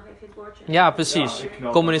Stefan, en dan geef je het bordje. Ja, precies. Ja, ik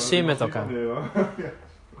knap Communiceer dat met wel. elkaar.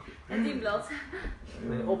 Een dienblad.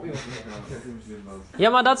 Nee, op iemand. Ja,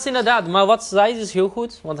 maar dat is inderdaad. Maar wat zij is heel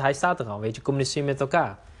goed, want hij staat er al, weet je. Communiceer met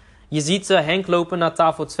elkaar. Je ziet Henk lopen naar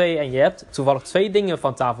tafel 2 en je hebt toevallig 2 dingen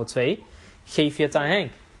van tafel 2. Geef je het aan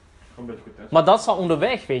Henk. Een beetje getest. Maar dat is al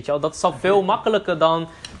onderweg, weet je wel. Dat is al veel makkelijker dan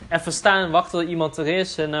even staan en wachten tot iemand er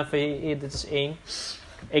is. En even, hier, dit is 1.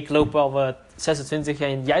 Ik loop al 26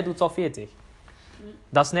 en jij doet al 40.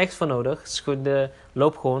 Dat is niks voor nodig. Dus goed,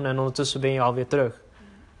 loop gewoon en ondertussen ben je alweer terug.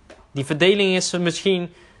 Die verdeling is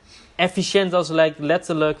misschien efficiënt als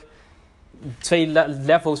letterlijk 2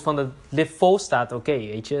 levels van de lift vol staat. Oké,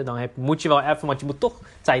 weet je. Dan moet je wel even, want je moet toch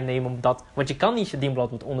tijd nemen om dat. Want je kan niet je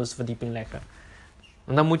dienblad op de onderste verdieping leggen.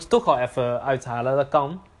 En dan moet je toch al even uithalen. Dat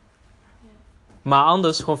kan. Maar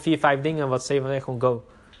anders gewoon 4, 5 dingen wat Steven zegt, gewoon go.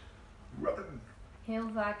 Heel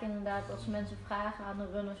vaak inderdaad als mensen vragen aan de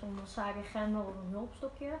runners om een sage gember of een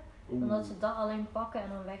hulpstokje. Dan dat ze dat alleen pakken en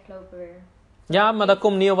dan weglopen weer. Ja, maar dat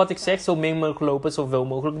komt niet op wat ik zeg. Zo min mogelijk lopen, zoveel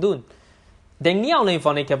mogelijk doen. Denk niet alleen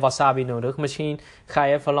van ik heb wasabi nodig. Misschien ga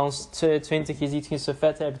je even langs 20, je ziet geen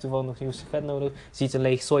servet, heb je toevallig nog geen servet nodig. Je ziet een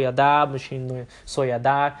leeg soja daar, misschien soja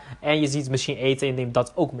daar. En je ziet misschien eten en je neemt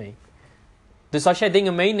dat ook mee. Dus als jij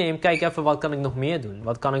dingen meeneemt, kijk even wat kan ik nog meer doen.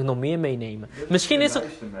 Wat kan ik nog meer meenemen. Misschien is er...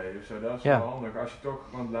 lijsten mee of zo, dat is Ja. wel handig. Als je toch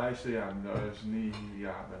want lijsten, ja, dat is niet,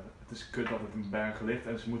 ja, het is kut dat het in berg ligt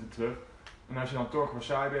en ze moeten terug. En als je dan toch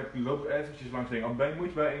wasabi hebt, loop eventjes langs dingen. Al moet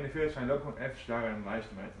je bij 41 zijn, loop gewoon eventjes daar een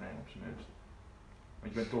lijsten mee te nemen op zijn minst.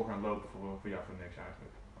 Want je bent toch aan het lopen voor niks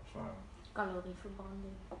eigenlijk. Als het ware.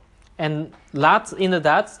 Calorieverbranding. En laat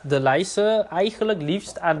inderdaad de lijsten eigenlijk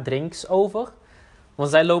liefst aan drinks over. Want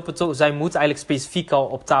zij moeten eigenlijk specifiek al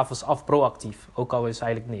op tafels af proactief. Ook al is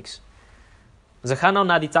eigenlijk niks. Ze gaan nou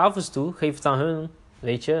naar die tafels toe, geef het aan hun.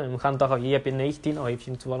 Weet je, en we gaan toch al, hier heb je 19, oh heeft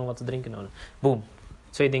je toevallig wat te drinken nodig. Boom,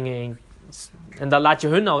 2 dingen in. En dan laat je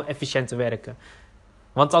hun nou efficiënter werken.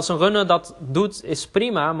 Want als een runner dat doet, is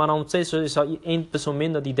prima. Maar dan ondertussen is er 1 persoon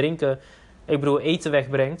minder die eten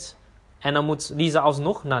wegbrengt. En dan moet Lisa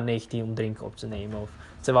alsnog naar 19 om drinken op te nemen.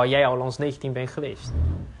 Terwijl jij al langs 19 bent geweest.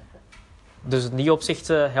 Dus in die opzicht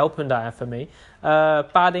help hun daar even mee. Een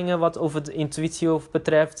paar dingen wat over de intuïtie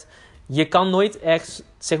betreft. Je kan nooit echt,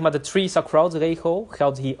 zeg maar de 3 is a crowd regel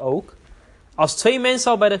geldt hier ook. Als 2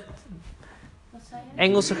 mensen al bij de Wat zei je?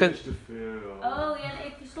 Engelse... Dat is te veel. Oh ja, nee,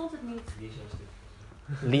 ik verstond het niet.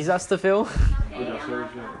 Lisa's te veel? Oké, ja, ja, sowieso.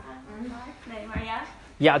 Nee, maar ja.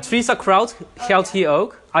 Ja, het freestyle crowd geldt hier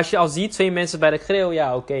ook. Als je al ziet 2 mensen bij de grill,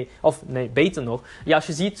 ja oké. Of nee, beter nog. Ja, als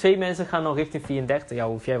je ziet 2 mensen gaan al richting 34, ja,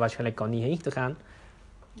 hoef jij waarschijnlijk al niet heen te gaan.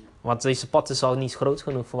 Want deze pad is al niet groot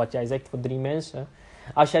genoeg voor wat jij zegt voor 3 mensen.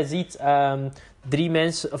 Als jij ziet 3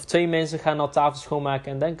 mensen of 2 mensen gaan al tafel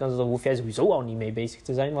schoonmaken en denken, dan hoef jij sowieso al niet mee bezig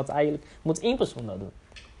te zijn. Want eigenlijk moet 1 persoon dat doen.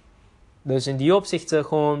 Dus in die opzichten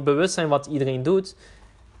gewoon bewust zijn wat iedereen doet.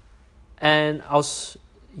 En als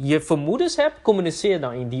je vermoedens hebt, communiceer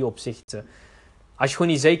dan in die opzichten. Als je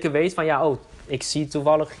gewoon niet zeker weet van ja, oh, ik zie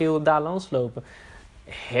toevallig Geel daar langslopen.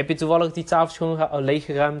 Heb je toevallig die tafel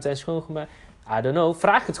leeggeruimd en schoongemaakt? I don't know,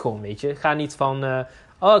 vraag het gewoon, weet je. Ga niet van,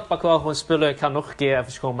 ik pak wel gewoon spullen, ik ga nog een keer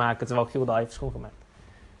even schoonmaken terwijl Geel daar heeft schoongemaakt.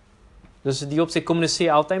 Dus in die opzicht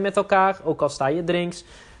communiceer altijd met elkaar, ook al sta je drinks.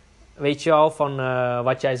 Weet je al, van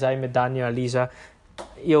wat jij zei met Daniel en Lisa.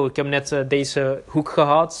 Yo, ik heb net deze hoek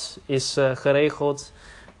gehad, is geregeld.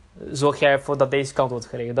 Zorg jij ervoor dat deze kant wordt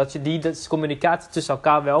geregeld. Dat je die communicatie tussen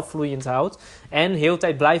elkaar wel vloeiend houdt. En heel de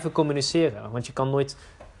tijd blijven communiceren. Want je kan nooit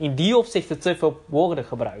in die opzichten te veel woorden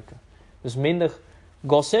gebruiken. Dus minder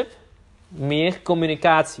gossip, meer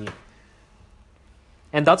communicatie.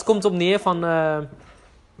 En dat komt op neer van...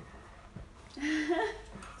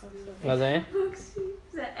 Wat zei je?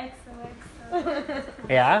 Extra.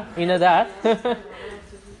 Ja, inderdaad.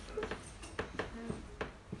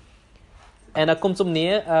 En dat komt op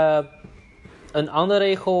neer. Een andere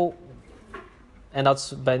regel. En dat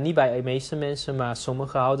is niet bij de meeste mensen. Maar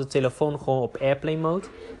sommigen houden de telefoon gewoon op airplane mode.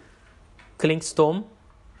 Klinkt stom.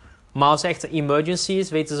 Maar als het echt een emergency is.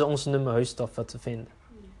 Weten ze ons nummer heus toch wat te vinden.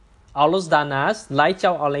 Alles daarnaast leidt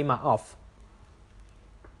jou alleen maar af.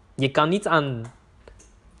 Je kan niet aan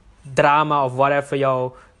drama of whatever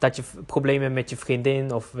jou... Dat je problemen hebt met je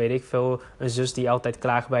vriendin. Of weet ik veel. Een zus die altijd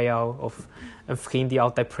klaagt bij jou. Of een vriend die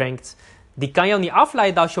altijd prankt. Die kan jou niet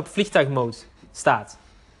afleiden als je op vliegtuigmode staat.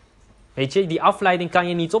 Weet je, die afleiding kan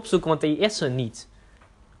je niet opzoeken, want die is er niet.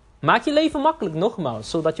 Maak je leven makkelijk, nogmaals.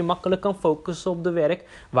 Zodat je makkelijk kan focussen op de werk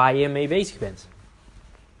waar je mee bezig bent.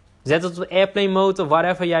 Zet het op airplane mode of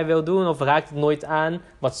whatever jij wil doen. Of raak het nooit aan.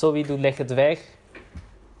 Wat Zoe doet, leg het weg.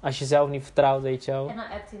 Als je zelf niet vertrouwt, weet je wel. En dan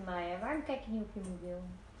appt hij mij. Waarom kijk je niet op je mobiel?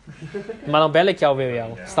 Maar dan bel ik jou weer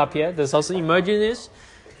jou. Snap je? Dus als het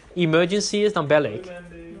emergency is, dan bel ik.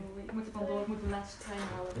 Ik moet er vandoor, ik moet de laatste trein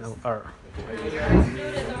halen. Doe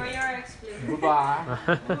dit door your exclusive. Goodbye.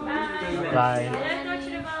 Bye. Bedankt dat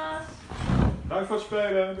je er was. Dank voor het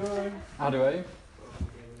spelen. Doei. Adieu.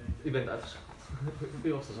 U bent uitgeschakeld.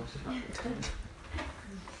 U was de zachtste.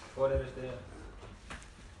 Voordeel is de...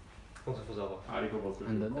 Komt er vanzelf af. Die komt wel terug.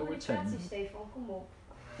 En dan wordt het zijn. Communicatie, Stefan, kom op.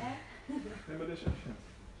 Nee, maar dit is echt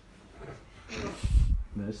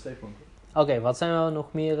Nee, Stefan. Oké, wat zijn er nog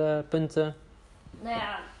meer punten? Nou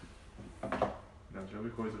ja, Nou, zo heb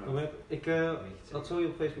ik gooit eruit. Ik had zo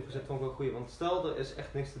op Facebook gezet, vond ik wel goed. Want stel, er is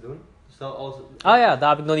echt niks te doen. Stel als... Oh ja, daar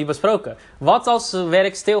heb ik nog niet besproken. Wat als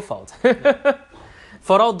werk stilvalt?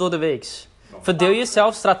 Vooral door de weeks. Verdeel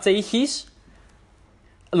jezelf strategisch,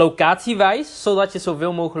 locatiewijs, zodat je zo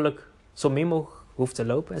min mogelijk hoeft te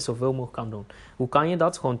lopen en zoveel mogelijk kan doen. Hoe kan je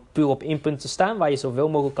dat? Gewoon puur op 1 punt te staan waar je zoveel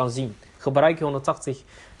mogelijk kan zien. Gebruik je 180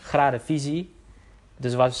 graden visie.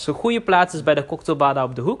 Dus wat zo'n goede plaats is bij de cocktailbar daar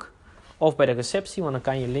op de hoek. Of bij de receptie, want dan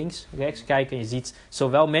kan je links, rechts kijken en je ziet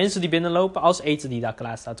zowel mensen die binnenlopen als eten die daar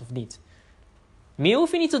klaar staat of niet. Meer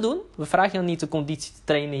hoef je niet te doen. We vragen je niet de conditie te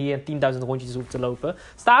trainen hier en 10.000 rondjes hoeft te lopen.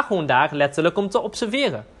 Sta gewoon daar letterlijk om te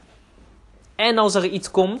observeren. En als er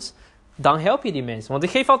iets komt, dan help je die mensen. Want ik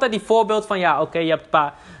geef altijd die voorbeeld van ja, oké, je hebt een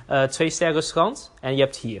paar 2-ster restaurants en je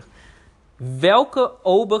hebt hier. Welke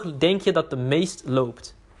ober denk je dat de meest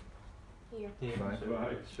loopt? Hier.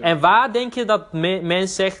 En waar denk je dat men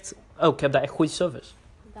zegt, oh, ik heb daar echt goede service.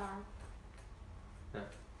 Daar.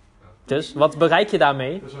 Dus, wat bereik je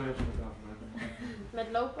daarmee? Dat is wel even met tafel. Met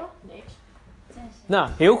lopen? Niks. Nou,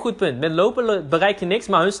 heel goed punt. Met lopen bereik je niks,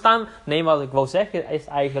 maar hun staan... Nee, wat ik wou zeggen is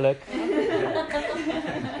eigenlijk...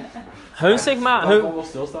 hun, zeg maar, Wel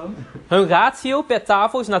stilstaan. hun ratio per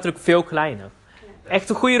tafel is natuurlijk veel kleiner. Echt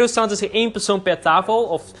een goede restaurant is er 1 persoon per tafel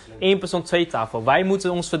of 1 persoon 2 tafel. Wij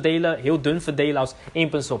moeten ons verdelen, heel dun verdelen als 1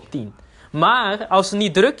 persoon op 10. Maar als het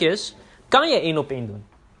niet druk is, kan je 1 op 1 doen.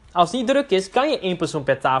 Als het niet druk is, kan je 1 persoon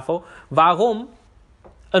per tafel. Waarom?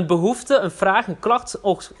 Een behoefte, een vraag, een klacht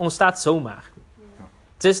ontstaat zomaar.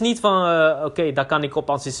 Het is niet van, oké, daar kan ik op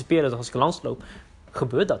anticiperen dat als ik langsloop.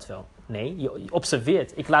 Gebeurt dat wel? Nee, je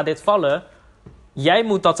observeert. Ik laat dit vallen. Jij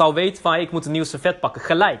moet dat al weten van, ik moet een nieuw servet pakken.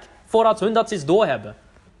 Gelijk. Voordat hun dat eens doorhebben.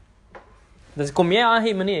 Dus kom jij aan,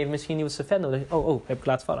 hé meneer, heeft misschien een nieuw servet nodig. Oh, heb ik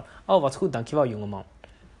laten vallen. Oh, wat goed, dankjewel jongeman.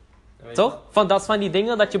 Toch? Dat van die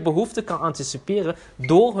dingen dat je behoeften kan anticiperen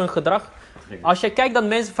door hun gedrag Als je kijkt dat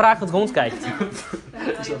mensen vragend rondkijkt.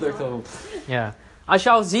 Is dat echt al... Ja. Als je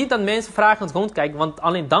al ziet dat mensen vragend rondkijken, want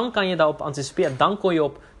alleen dan kan je daarop anticiperen. Dan kon je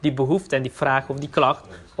op die behoefte en die vraag of die klacht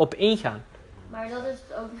op ingaan. Maar dat is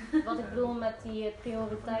ook wat ik bedoel met die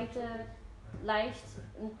prioriteitenlijst.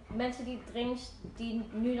 Mensen die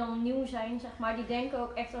nu dan nieuw zijn, zeg maar, die denken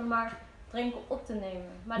ook echt om maar drinken op te nemen.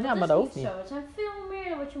 Maar dat is hoeft niet zo. Het zijn veel meer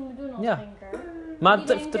dan wat je moet doen als drinker. Maar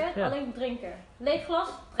die denken alleen drinken. Leeg glas,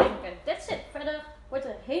 drinken. That's it. Verder wordt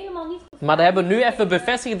er helemaal niet gevraagd. Maar dan hebben we nu even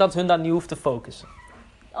bevestigd dat hun daar niet hoeft te focussen.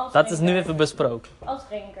 Als Dat drinker. is nu even besproken. Als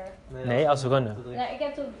drinker. Nee, als runner. Ja, ik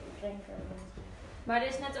heb het ook drinker. Maar er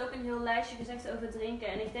is net ook een heel lijstje gezegd over drinken.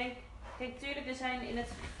 En ik denk, kijk, tuurlijk, er zijn in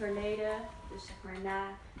het verleden, dus zeg maar na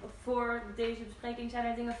of voor deze bespreking, zijn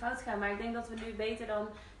er dingen fout gegaan. Maar ik denk dat we nu beter dan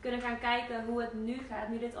kunnen gaan kijken hoe het nu gaat.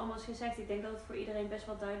 Nu dit allemaal is gezegd, ik denk dat het voor iedereen best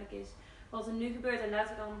wel duidelijk is wat er nu gebeurt. En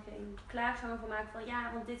laten we dan geen klaagzang over maken van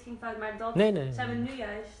ja, want dit ging fout. Maar dat zijn we nu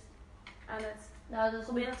juist aan het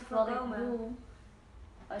proberen te voorkomen.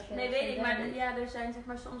 Nee, weet ik, maar ja, er zijn zeg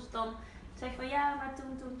maar soms dan zeg van ja, maar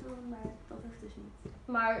toen, maar dat hoeft dus niet.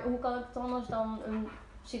 Maar hoe kan ik het anders dan een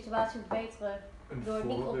situatie verbeteren? Een door het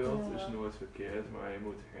niet op te voorbeeld noemen? is nooit verkeerd, maar je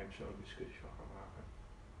moet er geen persoonlijke discussie van gaan maken.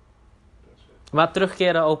 Dat is het. Maar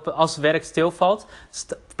terugkeren op als werk stilvalt.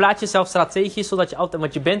 Plaats jezelf strategisch, zodat je altijd...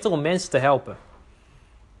 Want je bent er om mensen te helpen.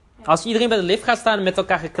 Ja. Als iedereen bij de lift gaat staan en met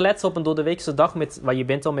elkaar gekletst op een doordeweekse dag, waar je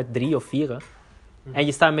bent al met 3 of 4. En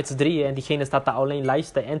je staat met z'n 3 en diegene staat daar alleen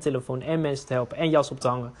lijsten en telefoon en mensen te helpen en jas op te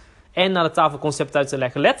hangen. En naar de tafel concept uit te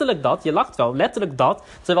leggen. Letterlijk dat, je lacht wel, letterlijk dat.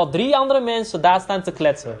 Terwijl 3 andere mensen daar staan te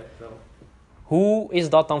kletsen. Hoe is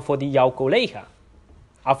dat dan voor jouw collega?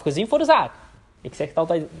 Afgezien voor de zaak. Ik zeg het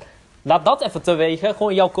altijd, laat dat even te wegen.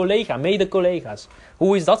 Gewoon jouw collega, mede-collega's.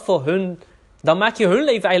 Hoe is dat voor hun? Dan maak je hun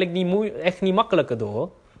leven eigenlijk echt niet makkelijker door. Hoor.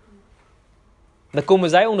 Dan komen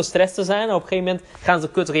zij onder stress te zijn en op een gegeven moment gaan ze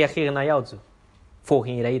kut reageren naar jou toe. Voor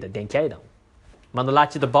geen reden, denk jij dan. Maar dan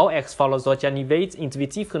laat je de bal ergens vallen, zodat jij niet weet,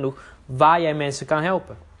 intuïtief genoeg, waar jij mensen kan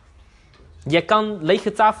helpen. Jij kan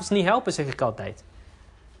lege tafels niet helpen, zeg ik altijd.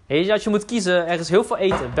 Weet je, als je moet kiezen, er is heel veel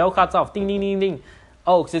eten, bel gaat af, ding, ding, ding, ding.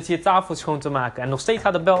 Oh, ik zit hier tafel schoon te maken en nog steeds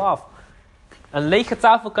gaat de bel af. Een lege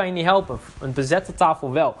tafel kan je niet helpen, een bezette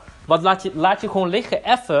tafel wel. Wat laat je gewoon liggen,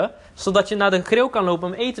 even, zodat je naar de grill kan lopen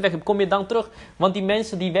om eten weg hebt, kom je dan terug. Want die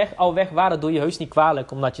mensen die al weg waren, doe je heus niet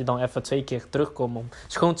kwalijk, omdat je dan even 2 keer terugkomt om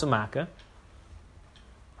schoon te maken.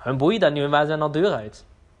 Hun boeien dat niet en wij zijn al deur uit.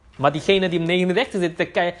 Maar diegene die op 39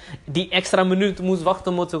 zit, die extra minuut moest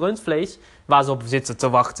wachten op het rundvlees, waar ze op zitten te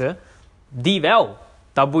wachten, die wel.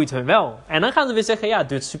 Dat boeit hun wel. En dan gaan ze weer zeggen, ja, het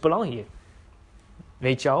duurt super lang hier.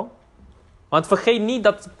 Weet je al? Want vergeet niet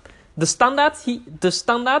dat de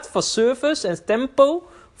standaard van service en tempo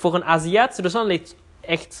voor een Aziatische restaurant ligt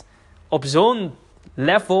echt op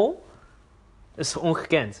level is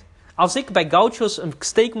ongekend. Als ik bij Gauchos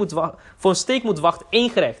voor een steak moet wachten, 1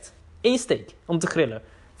 gerecht. 1 steak om te grillen.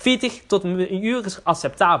 40 tot een uur is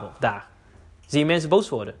acceptabel daar. Zie je mensen boos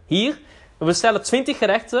worden. Hier, we bestellen 20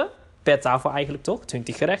 gerechten. Per tafel eigenlijk toch?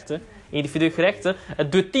 20 gerechten. Individuele gerechten.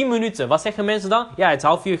 Het duurt 10 minuten. Wat zeggen mensen dan? Ja, het is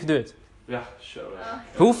half uur geduurd. Ja, zo.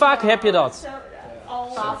 Hoe vaak heb je dat?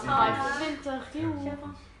 Al 25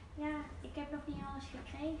 Ja, ik heb nog niet alles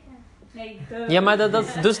gekregen. Nee, Ja, maar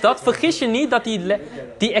dus vergis je niet dat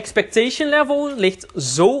die expectation level ligt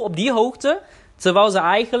zo op die hoogte, terwijl ze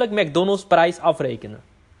eigenlijk McDonald's prijs afrekenen.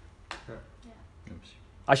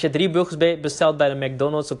 Als je 3 burgers bestelt bij de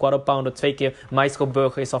McDonald's, een quarter pounder, 2 keer maestro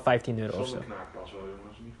burger is al €15 of zo. Zonder knaakpas wel,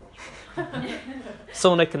 jongens, niet vals.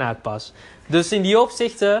 Zonder knaakpas. Dus in die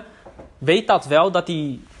opzichten weet dat wel dat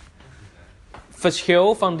die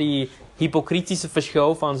verschil van die hypocritische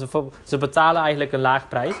verschil van ze betalen eigenlijk een laag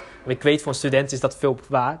prijs. Ik weet voor een student is dat veel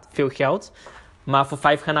waard, veel geld. Maar voor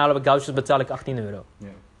 5 garnalen bij Gauchos betaal ik €18. Ja.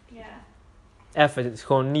 Even, het is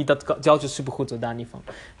gewoon niet dat Gauchos is supergoed, daar niet van.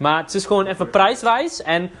 Maar het is gewoon even prijswijs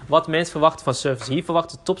en wat mensen verwachten van service. Hier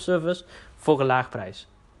verwachten ze topservice voor een laag prijs.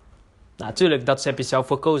 Nou, natuurlijk, dat heb je zelf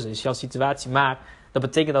voor gekozen, dat is jouw situatie. Maar dat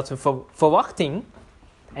betekent dat hun verwachting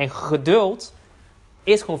en geduld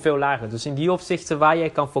is gewoon veel lager. Dus in die opzichten waar jij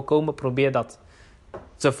kan voorkomen, probeer dat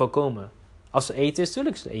te voorkomen. Als ze eten is,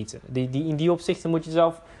 natuurlijk is het eten. In die opzichten moet je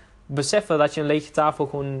zelf beseffen dat je een lege tafel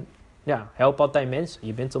gewoon... Ja, help altijd mensen.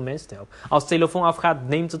 Je bent om mensen te helpen. Als de telefoon afgaat,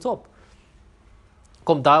 neemt het op.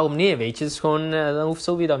 Komt daarom neer, weet je. Dus gewoon, dan hoeft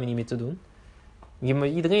zo weer dat niet meer te doen.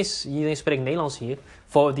 Iedereen spreekt Nederlands hier.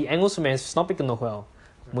 Voor die Engelse mensen snap ik het nog wel.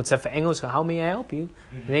 Moet ze even Engels gaan. How may I help you?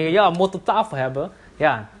 Dan denk je, ja, moet een tafel hebben.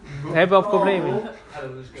 Ja, we hebben wel problemen.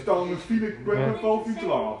 Ik sta met Philip, ik ben een half uur te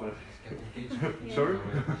later. Sorry?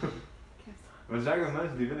 Maar er zijn ook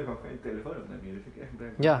mensen die willen gewoon geen telefoon opnemen hier. Dat vind ik echt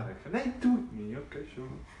bedenken. Ja. Nee, doe het niet. Oké, zo.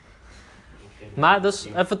 Maar dus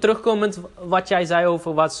even terugkomend wat jij zei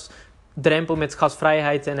over wat drempel met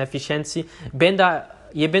gasvrijheid en efficiëntie.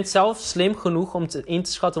 Je bent zelf slim genoeg om in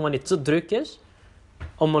te schatten wanneer het te druk is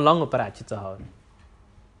om een lang apparaatje te houden.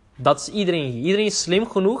 Dat is iedereen hier. Iedereen is slim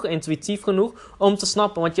genoeg, intuïtief genoeg om te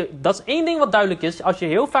snappen. Want dat is één ding wat duidelijk is. Als je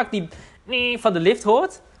heel vaak die van de lift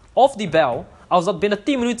hoort, of die bel, als dat binnen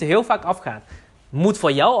 10 minuten heel vaak afgaat, moet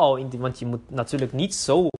voor jou al, want je moet natuurlijk niet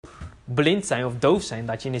zo blind zijn of doof zijn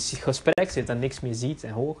dat je in een gesprek zit en niks meer ziet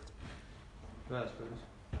en hoort. Ja, dat is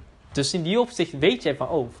goed. Dus in die opzicht weet jij van,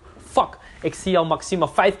 oh, fuck, ik zie al maximaal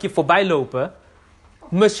 5 keer voorbij lopen.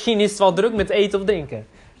 Misschien is het wel druk met eten of drinken.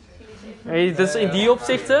 Dus in die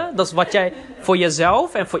opzichten, dat is wat jij voor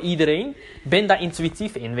jezelf en voor iedereen, ben daar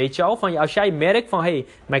intuïtief in, weet je al. Van, als jij merkt van, hey,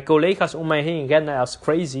 mijn collega's om mij heen rennen als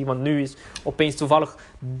crazy, want nu is opeens toevallig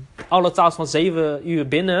alle taals van 7 uur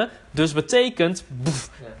binnen. Dus betekent,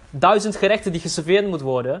 1000 gerechten die geserveerd moeten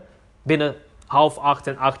worden binnen 7:30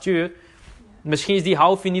 en 8 uur. Misschien is die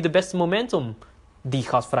half uur niet het beste moment om die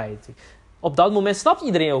gasvrijheid te... Op dat moment snapt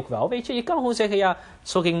iedereen ook wel, weet je. Je kan gewoon zeggen, ja,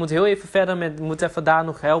 sorry, ik moet heel even verder moet even daar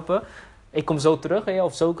nog helpen. Ik kom zo terug,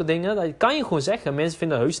 of zulke dingen. Dat kan je gewoon zeggen. Mensen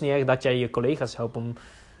vinden heus niet erg dat jij je collega's helpt om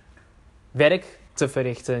werk te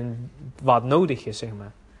verrichten wat nodig is, zeg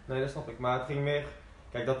maar. Nee, dat snap ik. Maar het ging meer...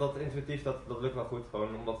 Kijk, dat intuïtief, dat lukt wel goed.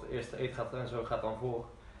 Gewoon omdat eerst de eten gaat en zo gaat dan voor.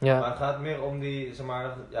 Ja. Maar het gaat meer om die, zeg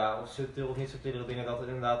maar, ja, of subtiel of niet subtielere dingen. Dat er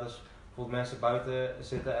inderdaad dus bijvoorbeeld mensen buiten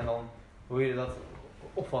zitten en dan hoe je dat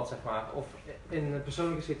opvat, zeg maar. Of in een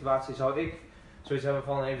persoonlijke situatie zou ik zoiets hebben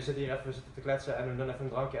van, hey, we zitten hier even, we zitten te kletsen en we doen even een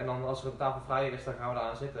drankje. En dan als er een tafel vrij is, dan gaan we daar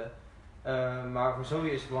aan zitten. Maar voor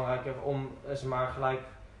Zoe is het belangrijker om, zeg maar, gelijk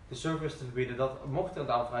de service te verbieden. Dat mocht er een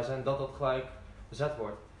tafel vrij zijn, dat gelijk bezet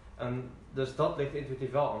wordt. En dus dat ligt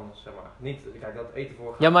intuïtief wel anders, zeg maar. Niet, kijk, dat eten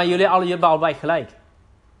voor... Ja, maar jullie hebben allebei gelijk.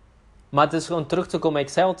 Maar het is gewoon terug te komen. Ik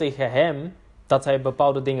zei al tegen hem dat hij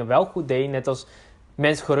bepaalde dingen wel goed deed. Net als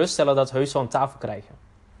mensen geruststellen dat heus wel een tafel krijgen.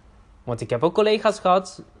 Want ik heb ook collega's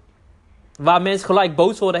gehad waar mensen gelijk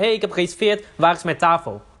boos worden. Hey, ik heb gereserveerd, waar is mijn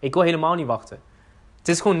tafel? Ik wil helemaal niet wachten. Het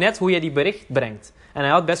is gewoon net hoe je die bericht brengt. En hij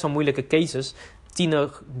had best wel moeilijke cases.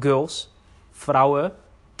 Tienergirls, vrouwen.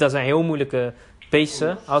 Dat zijn heel moeilijke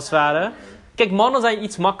beesten, als het ware. Kijk, mannen zijn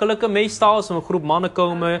iets makkelijker. Meestal als er een groep mannen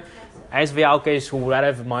komen. Hij is van, ja, oké, is goed,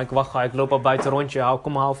 whatever, man. Ik wacht, ik loop al buiten rondje.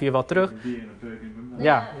 Kom een half uur wel terug.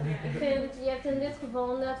 Ja. Ik vind, je hebt in dit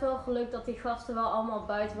geval net wel geluk dat die gasten wel allemaal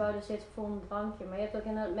buiten wouden zitten voor een drankje. Maar je hebt ook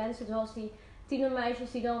inderdaad mensen zoals die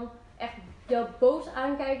tienermeisjes die dan echt jou boos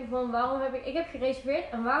aankijken van waarom heb ik heb gereserveerd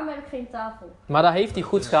en waarom heb ik geen tafel? Maar daar heeft hij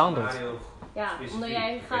goed gehandeld. Ja, omdat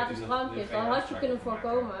jij gratis drankjes, dan had je kunnen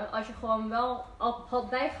voorkomen als je gewoon wel had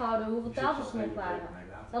bijgehouden hoeveel tafels er nog waren.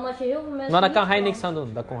 Dan had je heel veel mensen. Maar daar kan hij niks aan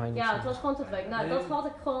doen. Daar kon hij niks ja, aan het was gewoon te druk. Nou, dat had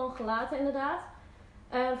ik gewoon gelaten inderdaad.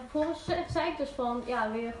 Vervolgens zei ik dus van,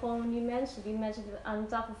 ja, wil je gewoon die mensen aan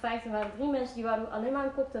tafel 15 waren 3 mensen die waren alleen maar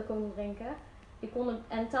een cocktail komen drinken.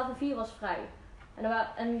 En tafel 4 was vrij.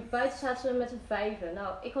 En buiten zaten ze met z'n 5. Nou,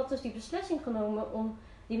 ik had dus die beslissing genomen om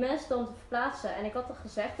die mensen dan te verplaatsen. En ik had er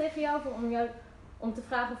gezegd tegen jou om te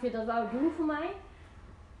vragen of je dat wou doen voor mij.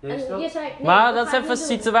 En je zei, nee, maar dat is even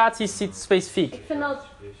situatie-specifiek. Ik vind dat...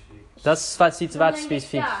 Dat is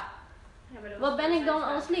situatie-specifiek. Ja, wat ben ik dan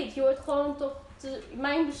als lid? Je hoort gewoon toch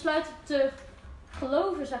mijn besluit te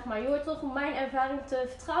geloven, zeg maar. Je hoort toch op mijn ervaring te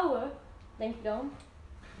vertrouwen, denk je dan?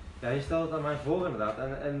 Ja, je stelde het aan mij voor inderdaad.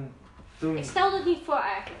 En toen... Ik stelde het niet voor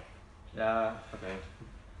eigenlijk. Ja, oké.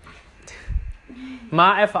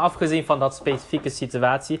 Maar even afgezien van dat specifieke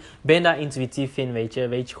situatie, ben je daar intuïtief in, weet je.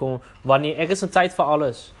 Weet je gewoon, wanneer er is een tijd voor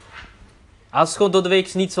alles. Als het gewoon door de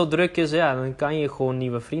week niet zo druk is, ja, dan kan je gewoon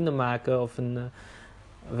nieuwe vrienden maken of een,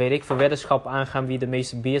 weet ik veel, weddenschap aangaan wie de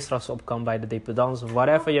meeste bierstra's op kan bij de dependance of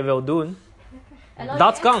whatever je wil doen. En als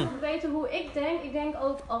dat je kan. Echt weten hoe ik denk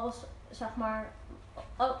ook als, zeg maar,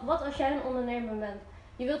 wat als jij een ondernemer bent?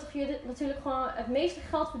 Je wilt toch natuurlijk gewoon het meeste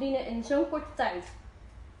geld verdienen in zo'n korte tijd.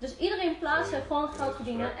 Dus iedereen plaatst en gewoon geld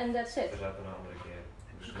verdienen en that's it.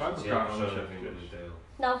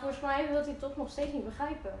 Nou, volgens mij wil hij toch nog steeds niet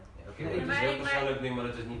begrijpen. Oké, het is heel persoonlijk nu, maar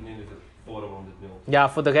het is niet nu de forum om dit nul. Ja,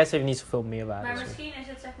 voor de rest heeft niet zoveel meerwaarde. Maar misschien is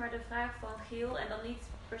het zeg maar de vraag van Giel en dan niet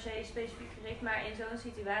per se specifiek gericht, maar in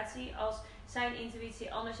zo'n situatie als zijn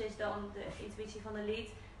intuïtie anders is dan de intuïtie van de lead,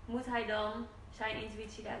 moet hij dan zijn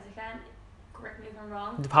intuïtie laten gaan? Correct me if I'm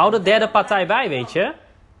wrong. Hou de derde partij bij, weet je.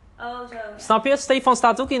 Oh, zo. Ja. Snap je? Stefan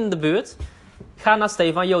staat ook in de buurt. Ga naar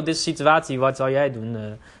Stefan, joh, dit is de situatie, wat zou jij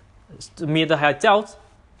doen? De meerderheid telt.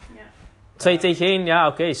 Ja. 2 tegen 1, ja,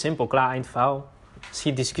 oké, simpel, klaar, eind verhaal. Er is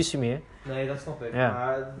geen discussie meer. Nee, dat snap ik. Ja.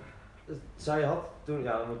 Maar zij had toen,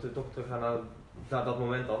 ja, dan moeten we toch teruggaan naar dat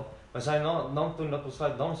moment dan. Maar zij nam toen dat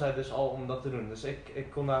besluit, nam zij dus al om dat te doen. Dus ik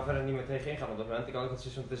kon daar verder niet meer tegen ingaan op dat moment. Ik had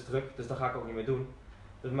zoiets van, het is druk, dus dat ga ik ook niet meer doen.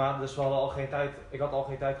 Dus we hadden al geen tijd, ik had al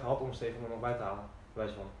geen tijd gehad om Steven er nog bij te halen.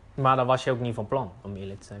 Wijs van. Maar daar was je ook niet van plan, om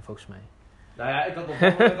eerlijk te zijn, volgens mij. Nou ja, ik had op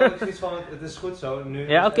dat moment ook zoiets van, het is goed zo. Nu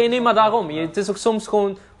Ja, oké, nee, maar daarom. Het is ook soms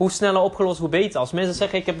gewoon, hoe sneller opgelost, hoe beter. Als mensen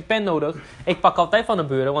zeggen, ik heb een pen nodig, ik pak altijd van de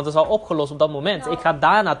buren, want het is al opgelost op dat moment. Nou, ik ga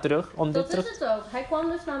daarna terug om dit Dat terug is het ook. Hij kwam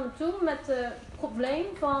dus naar me toe met het probleem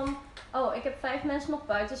van, oh, ik heb 5 mensen nog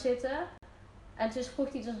buiten zitten. En toen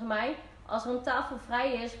vroeg hij dus aan mij, als er een tafel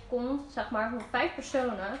vrij is, komt zeg maar voor 5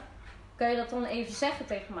 personen, kan je dat dan even zeggen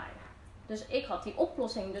tegen mij. Dus ik had die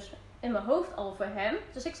oplossing dus in mijn hoofd al voor hem.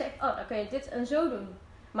 Dus ik zei, oh, dan kun je dit en zo doen.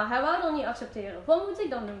 Maar hij wou dan niet accepteren. Wat moet ik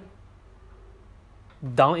dan doen?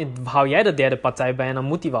 Dan hou jij de derde partij bij en dan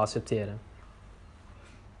moet die wel accepteren.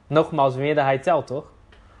 Nogmaals, meerderheid telt, toch?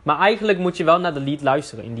 Maar eigenlijk moet je wel naar de lead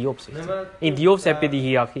luisteren in die opzicht. Nee, maar, In die opzicht heb je die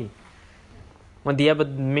hiërarchie. Want die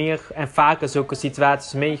hebben meer en vaker zulke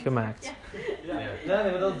situaties meegemaakt. Ja,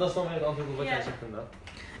 nee, maar dat is dan weer het antwoord op wat jij zegt inderdaad.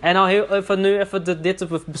 En nou heel even dit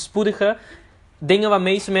te bespoedigen. Dingen waar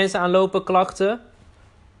meeste mensen aan lopen, klachten.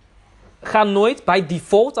 Ga nooit bij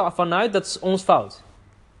default ervan uit, dat is ons fout.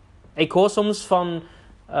 Ik hoor soms van,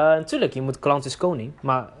 natuurlijk, je moet klant is koning.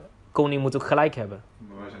 Maar koning moet ook gelijk hebben.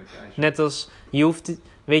 Maar wij zijn de kleinste. Net als, je hoeft,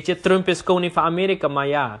 weet je, Trump is koning van Amerika, maar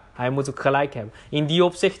ja, hij moet ook gelijk hebben. In die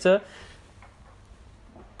opzichten,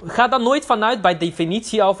 ga daar nooit vanuit bij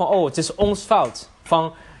definitie al van, oh, het is ons fout.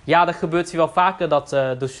 Van, ja, dat gebeurt hier wel vaker dat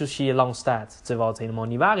de sushi lang staat. Terwijl het helemaal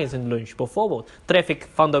niet waar is in de lunch. Bijvoorbeeld, traffic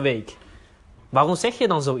van de week. Waarom zeg je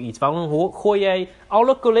dan zoiets? Waarom gooi jij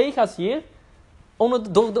alle collega's hier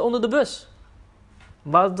onder de bus?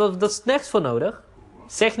 Maar dat is nergens voor nodig.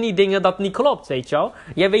 Zeg niet dingen dat niet klopt, weet je wel.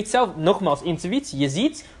 Jij weet zelf, nogmaals, intuïtie. Je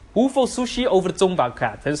ziet hoeveel sushi over de toonbank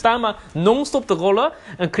gaat. Er staan maar non-stop te rollen.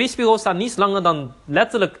 Een crispy roll staat niet langer dan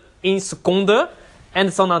letterlijk 1 seconde. En het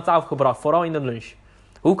is dan aan tafel gebracht, vooral in de lunch.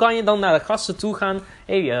 Hoe kan je dan naar de gasten toe gaan?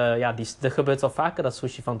 Er gebeurt wel vaker dat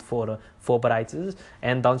sushi van tevoren voorbereid is.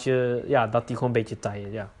 En dat die gewoon een beetje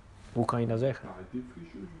taaien. Ja. Hoe kan je dat zeggen?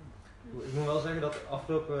 Ik moet wel zeggen dat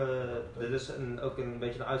afgelopen, dit is ook een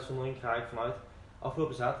beetje een uitzondering, ga ik vanuit.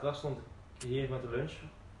 Afgelopen zaterdag stond ik hier met de lunch.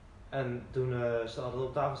 En toen hadden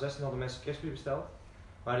op tafel 16 hadden mensen crispy besteld.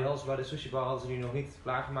 Maar die hadden ze bij de sushi bar hadden ze die nog niet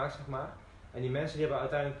klaargemaakt, zeg maar. En die mensen die hebben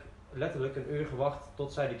uiteindelijk letterlijk 1 uur gewacht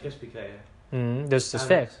tot zij die crispy kregen. Dus het is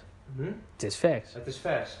vers. Het is vers. Het is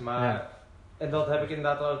vers, maar... Ja. En dat heb ik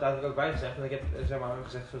inderdaad al uiteindelijk ook bijgezegd. En ik heb zeg maar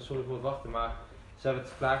gezegd, sorry voor het wachten, maar ze hebben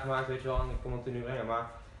het klaargemaakt, weet je wel, en ik kom het nu brengen.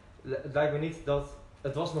 Maar het lijkt me niet dat...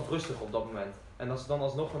 Het was nog rustig op dat moment. En als ze dan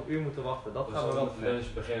alsnog 1 uur moeten wachten, dat dus gaan we wel... De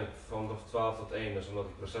lunch begint van 12 tot 1, dus omdat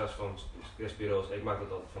het proces van crispy rolls, ik maak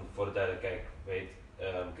dat altijd van voor de tijd dat ik kijk, weet,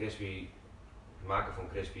 crispy, het maken van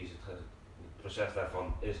crispy, het proces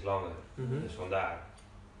daarvan is langer. Dus vandaar.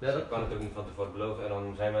 Ja, dus ik kan het ook niet van tevoren beloven en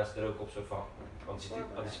dan zijn mensen er ook op soort van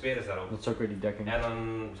anticiperen daarop. Dat is ook weer die dekking. En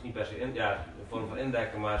dan is het niet per se een vorm van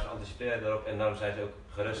indekken, maar ze anticiperen daarop en daarom zijn ze ook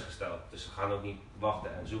gerustgesteld. Dus ze gaan ook niet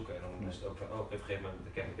wachten en zoeken. En dan is het ook van, oh, op een gegeven moment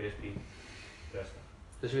ik heb een crispy, rustig.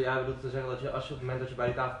 Dus jij bedoelt te zeggen dat je als je op het moment dat je bij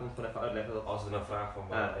die tafel komt gewoon even uitleggen dat... Als er dan vraagt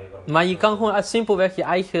van maar je kan gewoon uit simpelweg je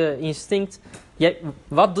eigen instinct...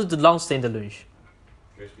 Wat doet het langste in de lunch?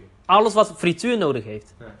 Crispy. Alles wat frituur nodig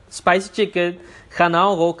heeft. Ja. Spicy chicken,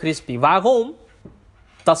 garnalen, roll, crispy. Waarom?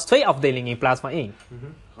 Dat is 2 afdelingen in plaats van 1.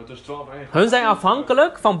 Het is 12 Hun zijn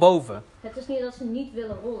afhankelijk van boven. Het is niet dat ze niet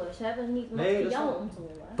willen rollen. Ze hebben niet materiaal om te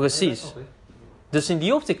rollen. Precies. Dus in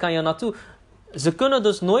die optiek kan je naartoe. Ze kunnen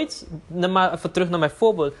dus nooit, maar even terug naar mijn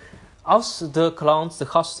voorbeeld. Als de klant, de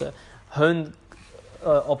gasten, hun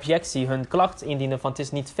objectie, hun klacht indienen van het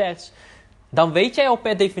is niet vers. Dan weet jij al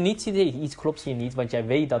per definitie, iets klopt hier niet. Want jij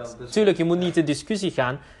weet dat, tuurlijk je moet niet in discussie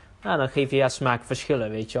gaan. Nou, dan geef je smaakverschillen,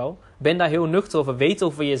 weet je wel. Ben daar heel nuchter over, weet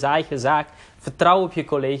over je eigen zaak. Vertrouw op je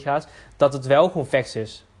collega's dat het wel gewoon vers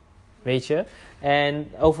is. Weet je.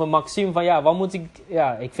 En over Maxime van wat moet ik...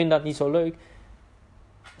 Ja, ik vind dat niet zo leuk.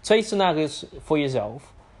 2 scenario's voor jezelf.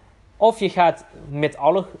 Of je gaat met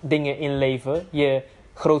alle dingen in leven je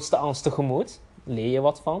grootste angst tegemoet. Leer je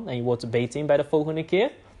wat van en je wordt er beter in bij de volgende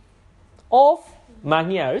keer. Of, maakt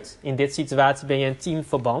niet uit, in dit situatie ben je een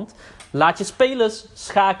teamverband. Laat je spelers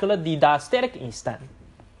schakelen die daar sterk in staan.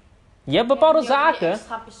 Je hebt bepaalde zaken...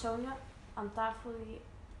 Extra personen aan tafel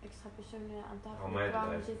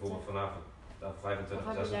kwamen zitten. Bijvoorbeeld vanavond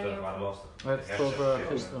 25, 26 waren lastig. Het is over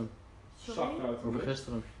gisteren. Sorry? Over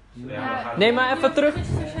gisteren. Nee, maar even terug.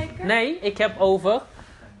 Nee, ik heb over...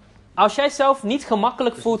 Als jij zelf niet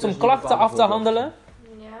gemakkelijk voelt om klachten af te handelen...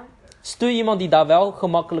 stuur iemand die daar wel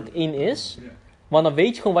gemakkelijk in is. Ja. Want dan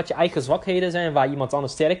weet je gewoon wat je eigen zwakheden zijn en waar iemand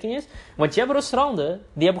anders sterk in is. Want je hebt restauranten,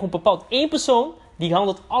 die hebben gewoon bepaald 1 persoon die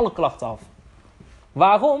handelt alle klachten af.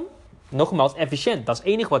 Waarom? Nogmaals, efficiënt. Dat is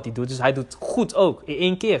het enige wat hij doet. Dus hij doet het goed ook. In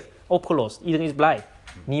 1 keer. Opgelost. Iedereen is blij.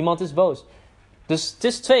 Niemand is boos. Dus het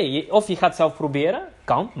is 2. Of je gaat het zelf proberen.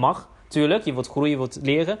 Kan. Mag. Tuurlijk. Je wilt groeien. Je wilt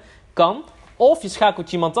leren. Kan. Of je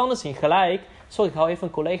schakelt iemand anders in gelijk. Sorry, ik hou even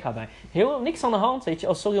een collega bij. Niks aan de hand, weet je.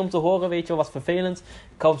 Oh, sorry om te horen, weet je. Wat vervelend.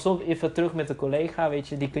 Ik hou zo even terug met een collega, weet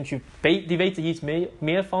je. Die weten hier iets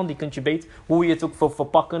meer van. Die kunt je beter, hoe je het ook voor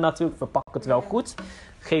verpakken natuurlijk. Verpak het wel goed.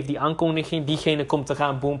 Geef die aankondiging. Diegene komt te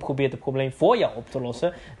gaan, boem, probeert het probleem voor jou op te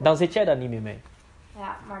lossen. Dan zit jij daar niet meer mee.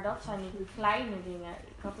 Ja, maar dat zijn niet kleine dingen.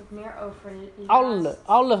 Ik had het meer over...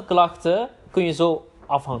 Alle klachten kun je zo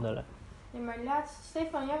afhandelen. Nee, maar laatst,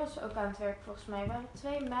 Stefan, jij was ook aan het werk volgens mij. Er waren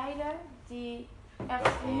 2 meiden die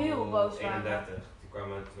echt heel boos waren. 31. Die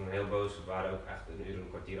kwamen toen heel boos. Ze waren ook echt 1 uur en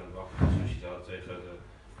een kwartier aan het wachten op sushi. Ze hadden 2 grote,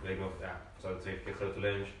 weet ik nog, ja, ze hadden 2 keer grote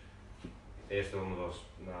lunch. De eerste ronde was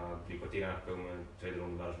na 3 kwartier aangekomen. De tweede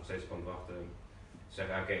ronde waren ze nog steeds aan het wachten. Ze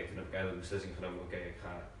zeggen, oké, toen heb ik eigenlijk de beslissing genomen. Oké, ik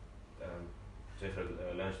ga 2 grote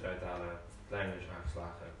lunch eruit halen. Kleine lunch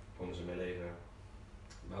aangeslagen. Konden ze mee leven.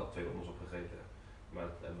 Wel 2 rondes opgegeten. Maar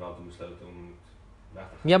we hebben wel toen besloten om weg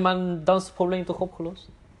te gaan. Ja, maar dan is het probleem toch opgelost?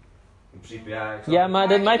 In principe ja. Ja, maar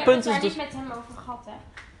mijn punt is dus... dus... Ik heb het daar niet met hem over gehad, hè.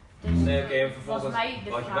 Dus, nee, oké, en vervolgens, was mij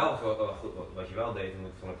de vraag. wat je wel deed, en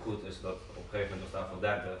dat vond ik goed, is dat op een gegeven moment was tafel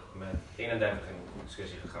 30 met 31 in een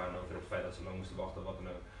discussie gegaan over het feit dat ze lang moesten wachten, wat dan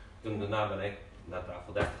ook. Toen daarna ben ik naar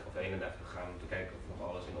tafel 30 of 31 gegaan om te kijken of nog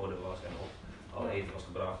alles in orde was en of al eten was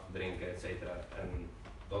gebracht, drinken, et cetera. En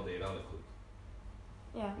dat deed je wel weer goed.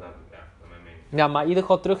 Ja. Nou, ja, naar mijn mening. Ja, maar in ieder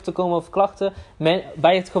geval terug te komen over klachten.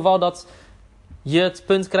 Bij het geval dat je het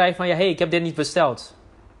punt krijgt van... Ja, ik heb dit niet besteld.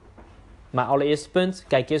 Maar allereerste punt,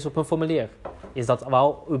 kijk eerst op een formulier. Is dat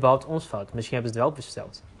wel überhaupt ons fout? Misschien hebben ze het wel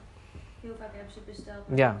besteld. Heel vaak hebben ze het besteld.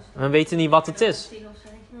 Ja, hun weten niet wat het is.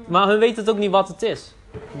 Maar hun weten het ook niet wat het is.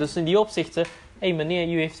 Dus in die opzichten... Hé meneer,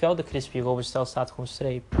 u heeft wel de crispy roll besteld, staat gewoon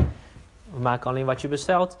streep. We maken alleen wat je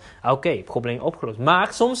bestelt. Oké, probleem opgelost.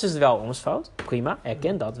 Maar soms is het wel ons fout. Prima,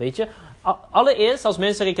 erken dat, weet je. Allereerst, als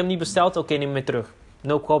mensen zeggen, ik heb niet besteld, oké, neem me terug.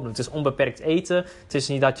 No problem. Het is onbeperkt eten. Het is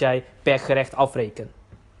niet dat jij per gerecht afrekent.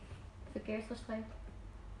 Verkeerd gesprek.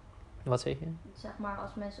 Wat zeg je? Zeg maar als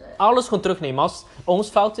mensen... Alles gewoon terugnemen. Als het ons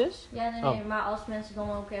fout is. Ja, nee, maar als mensen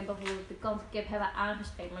dan ook bijvoorbeeld de kant kip hebben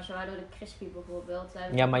aangespreken, maar zo door de crispy bijvoorbeeld.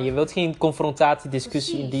 Ja, maar je wilt geen confrontatie,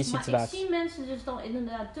 discussie in die Precies, situatie. maar ik zie mensen dus dan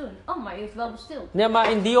inderdaad doen. Oh, maar je heeft wel besteld. Ja,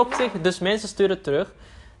 maar in die opzicht, dus mensen sturen het terug.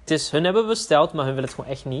 Het is, hun hebben besteld, maar hun willen het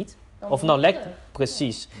gewoon echt niet. Dan Of moet nou je lekt, terug.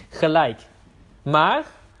 precies, gelijk. Maar,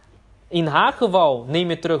 in haar geval, neem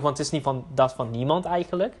je terug, want het is niet van, dat is van niemand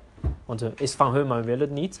eigenlijk. Want het is van hun, maar we willen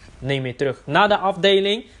het niet. Neem je terug naar de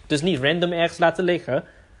afdeling. Dus niet random ergens laten liggen.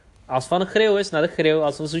 Als het van een grill is, naar de grill.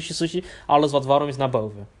 Als het van sushi, alles wat warm is, naar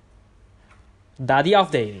boven. Daar die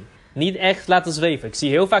afdeling. Niet echt laten zweven. Ik zie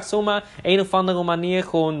heel vaak zomaar een of andere manier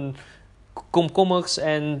gewoon komkommers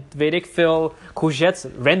en weet ik veel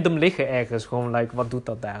courgettes random liggen ergens. Gewoon like, wat doet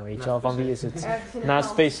dat daar, weet je wel? Van wie is het?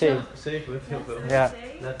 Naast PC. Zeker, heel veel. Ja.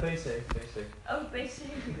 Nee, PC. Oh, PC.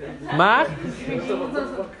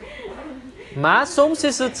 Maar soms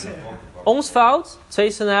is het ons fout.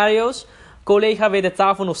 2 scenario's. Collega weet de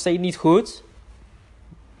tafel nog steeds niet goed.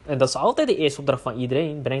 En dat is altijd de eerste opdracht van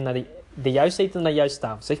iedereen. Breng de juiste eten naar de juiste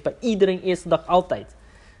tafel. Zeg bij iedereen eerste dag altijd.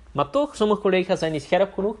 Maar toch, sommige collega's zijn niet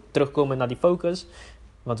scherp genoeg. Terugkomen naar die focus.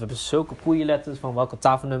 Want we hebben zulke poeienletters van welke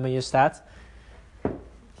tafelnummer je staat.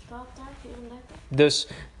 Staat daar 34? Dus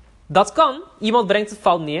dat kan. Iemand brengt het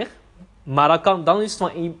fout neer. Maar dan is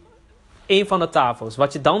het van één van de tafels.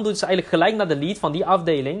 Wat je dan doet is eigenlijk gelijk naar de lead van die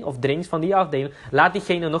afdeling. Of drinks van die afdeling. Laat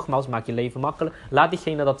diegene nogmaals, maak je leven makkelijk. Laat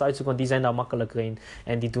diegene dat uitzoeken, want die zijn daar makkelijker in.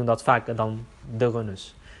 En die doen dat vaker dan de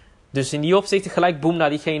runners. Dus in die opzicht gelijk boem naar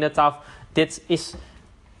diegene tafel. Dit is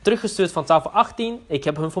teruggestuurd van tafel 18. Ik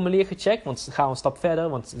heb hun formulier gecheckt. Want ze gaan een stap verder.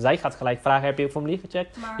 Want zij gaat gelijk vragen, heb je een formulier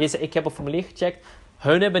gecheckt? Maar Je zegt, ik heb een formulier gecheckt.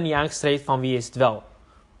 Hun hebben niet aangestreefd van wie is het wel.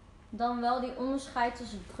 dan wel die onderscheid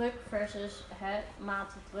tussen druk versus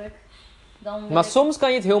mate druk. Dan Maar soms kan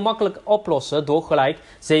je het heel makkelijk oplossen door gelijk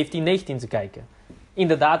 17, 19 te kijken.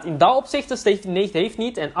 Inderdaad, in dat opzicht is 17, 19 heeft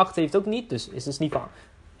niet en 8 heeft ook niet. Dus is het niet van.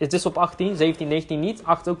 Het is op 18, 17, 19 niet,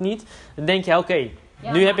 8 ook niet. Dan denk je, oké,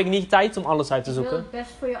 Ja, nu heb maar ik niet tijd om alles uit te ik wil zoeken. het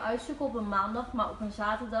best voor je uitzoeken op een maandag, maar op een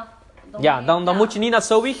zaterdag... Ja, dan moet je niet naar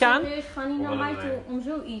Zoe gaan. Serieus, ga niet naar mij toe om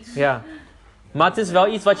zoiets. Ja. Maar het is wel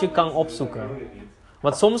iets wat je kan opzoeken.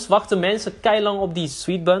 Want soms wachten mensen keilang op die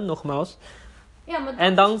sweet bun, nogmaals. Ja, maar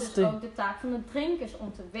En dat dan is dus ook de taak van de drinkers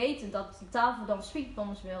om te weten dat de tafel dan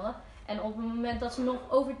sweetbuns willen. En op het moment dat ze nog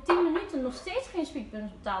over 10 minuten nog steeds geen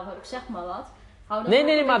speakpunten op tafel hebben, ik zeg maar wat. Hou dan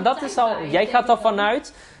Nee, een maar beetje dat is tijd al... bij. Jij Ik gaat denk ervan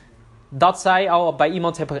uit dat zij al bij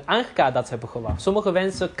iemand hebben aangekaart dat ze hebben gewacht. Sommige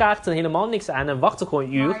mensen kaarten helemaal niks aan en wachten gewoon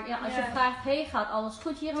een uur. Maar ja, als je vraagt, hey, gaat alles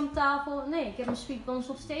goed hier aan tafel? Nee, ik heb mijn speakpunten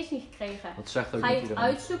nog steeds niet gekregen. Dat zegt ook Ga je niet het iedereen.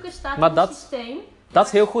 uitzoeken, staat Maar in het dat- systeem. Dat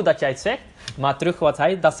is heel goed dat jij het zegt. Maar terug wat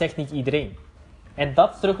dat zegt niet iedereen. En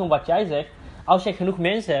dat is terug om wat jij zegt. Als je genoeg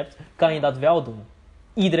mensen hebt, kan je dat wel doen.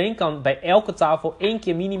 Iedereen kan bij elke tafel 1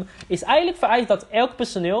 keer minimaal... is eigenlijk vereist dat elk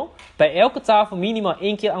personeel bij elke tafel minimaal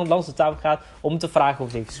 1 keer aan langs de tafel gaat om te vragen of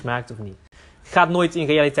het heeft gesmaakt of niet. Het gaat nooit in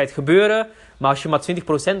realiteit gebeuren, maar als je maar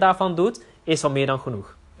 20% daarvan doet, is al meer dan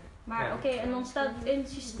genoeg. Maar Ja. oké, en dan staat het in het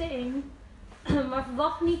systeem. Maar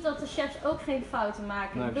verwacht niet dat de chefs ook geen fouten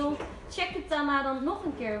maken. Nee, Ik bedoel, check het daarna dan nog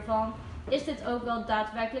een keer van, is dit ook wel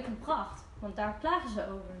daadwerkelijk gebracht? Want daar klagen ze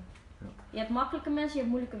over. Ja. Je hebt makkelijke mensen, je hebt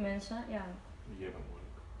moeilijke mensen. Ja. Je bent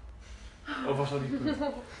moeilijk. Of was dat niet goed?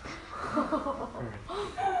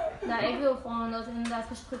 Nou, ik wil gewoon dat het inderdaad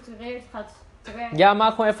gestructureerd gaat te werken. Ja,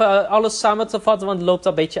 maar gewoon even alles samen te vatten, want het loopt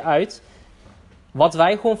al een beetje uit. Wat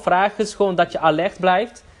wij gewoon vragen is gewoon dat je alert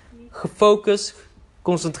blijft, gefocust,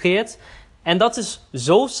 geconcentreerd. En dat is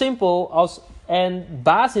zo simpel en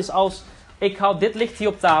basis als, ik hou dit licht hier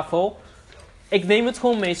op tafel. Ik neem het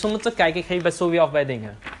gewoon mee zonder te kijken, ik geef bij Zoe af bij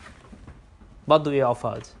dingen. Wat doe je al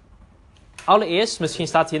fout? Allereerst, misschien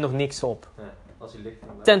staat hier nog niks op. Nee, als hij ligt.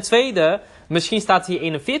 Ten tweede, misschien staat hier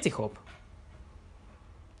 41 op.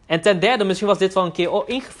 En ten derde, misschien was dit wel een keer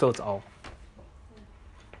ingevuld al.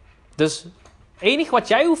 Dus het enige wat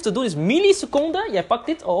jij hoeft te doen is milliseconden. Jij pakt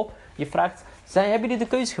dit op. Je vraagt, hebben jullie de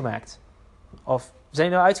keuze gemaakt? Of zijn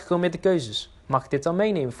jullie uitgekomen met de keuzes? Mag ik dit dan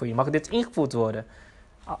meenemen voor je? Mag dit ingevoerd worden?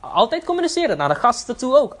 Altijd communiceren. Naar de gasten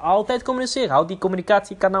toe ook. Altijd communiceren. Houd die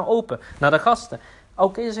communicatiekanaal open. Naar de gasten.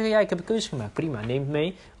 Oké, dan zeg je, ja, ik heb een keuze gemaakt. Prima, neem het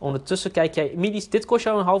mee. Ondertussen kijk jij, millies, dit kost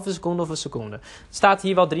jou een halve seconde of een seconde. Staat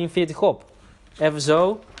hier wel 43 op. Even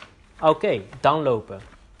zo. Oké, downlopen.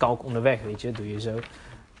 Kan ook onderweg, weet je. Doe je zo.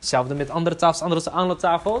 Hetzelfde met andere tafels, andere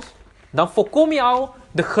tafels. Dan voorkom je al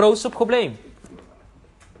de grootste probleem.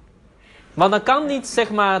 Want dan kan niet,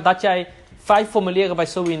 zeg maar, dat jij 5 formulieren bij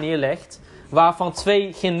Zoe neerlegt, waarvan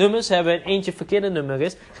 2 geen nummers hebben en eentje verkeerde nummer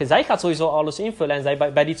is. Zij gaat sowieso alles invullen en zij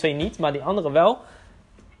bij die 2 niet, maar die andere wel.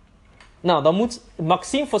 Nou, dan moet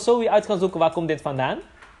Maxime voor Zoe uit gaan zoeken waar komt dit vandaan.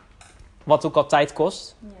 Wat ook al tijd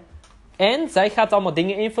kost. Ja. En zij gaat allemaal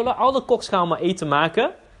dingen invullen. Al de koks gaan allemaal eten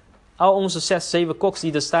maken. Al onze 6, 7 koks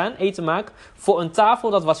die er staan, eten maken. Voor een tafel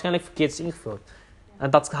dat waarschijnlijk verkeerd is ingevuld. En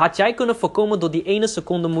dat had jij kunnen voorkomen door die 1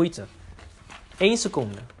 seconde moeite. 1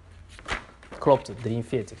 seconde. Klopt het,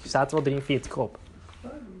 43. Staat er wel 43 op.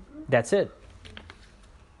 That's it.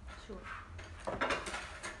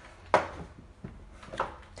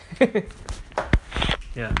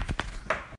 Ja.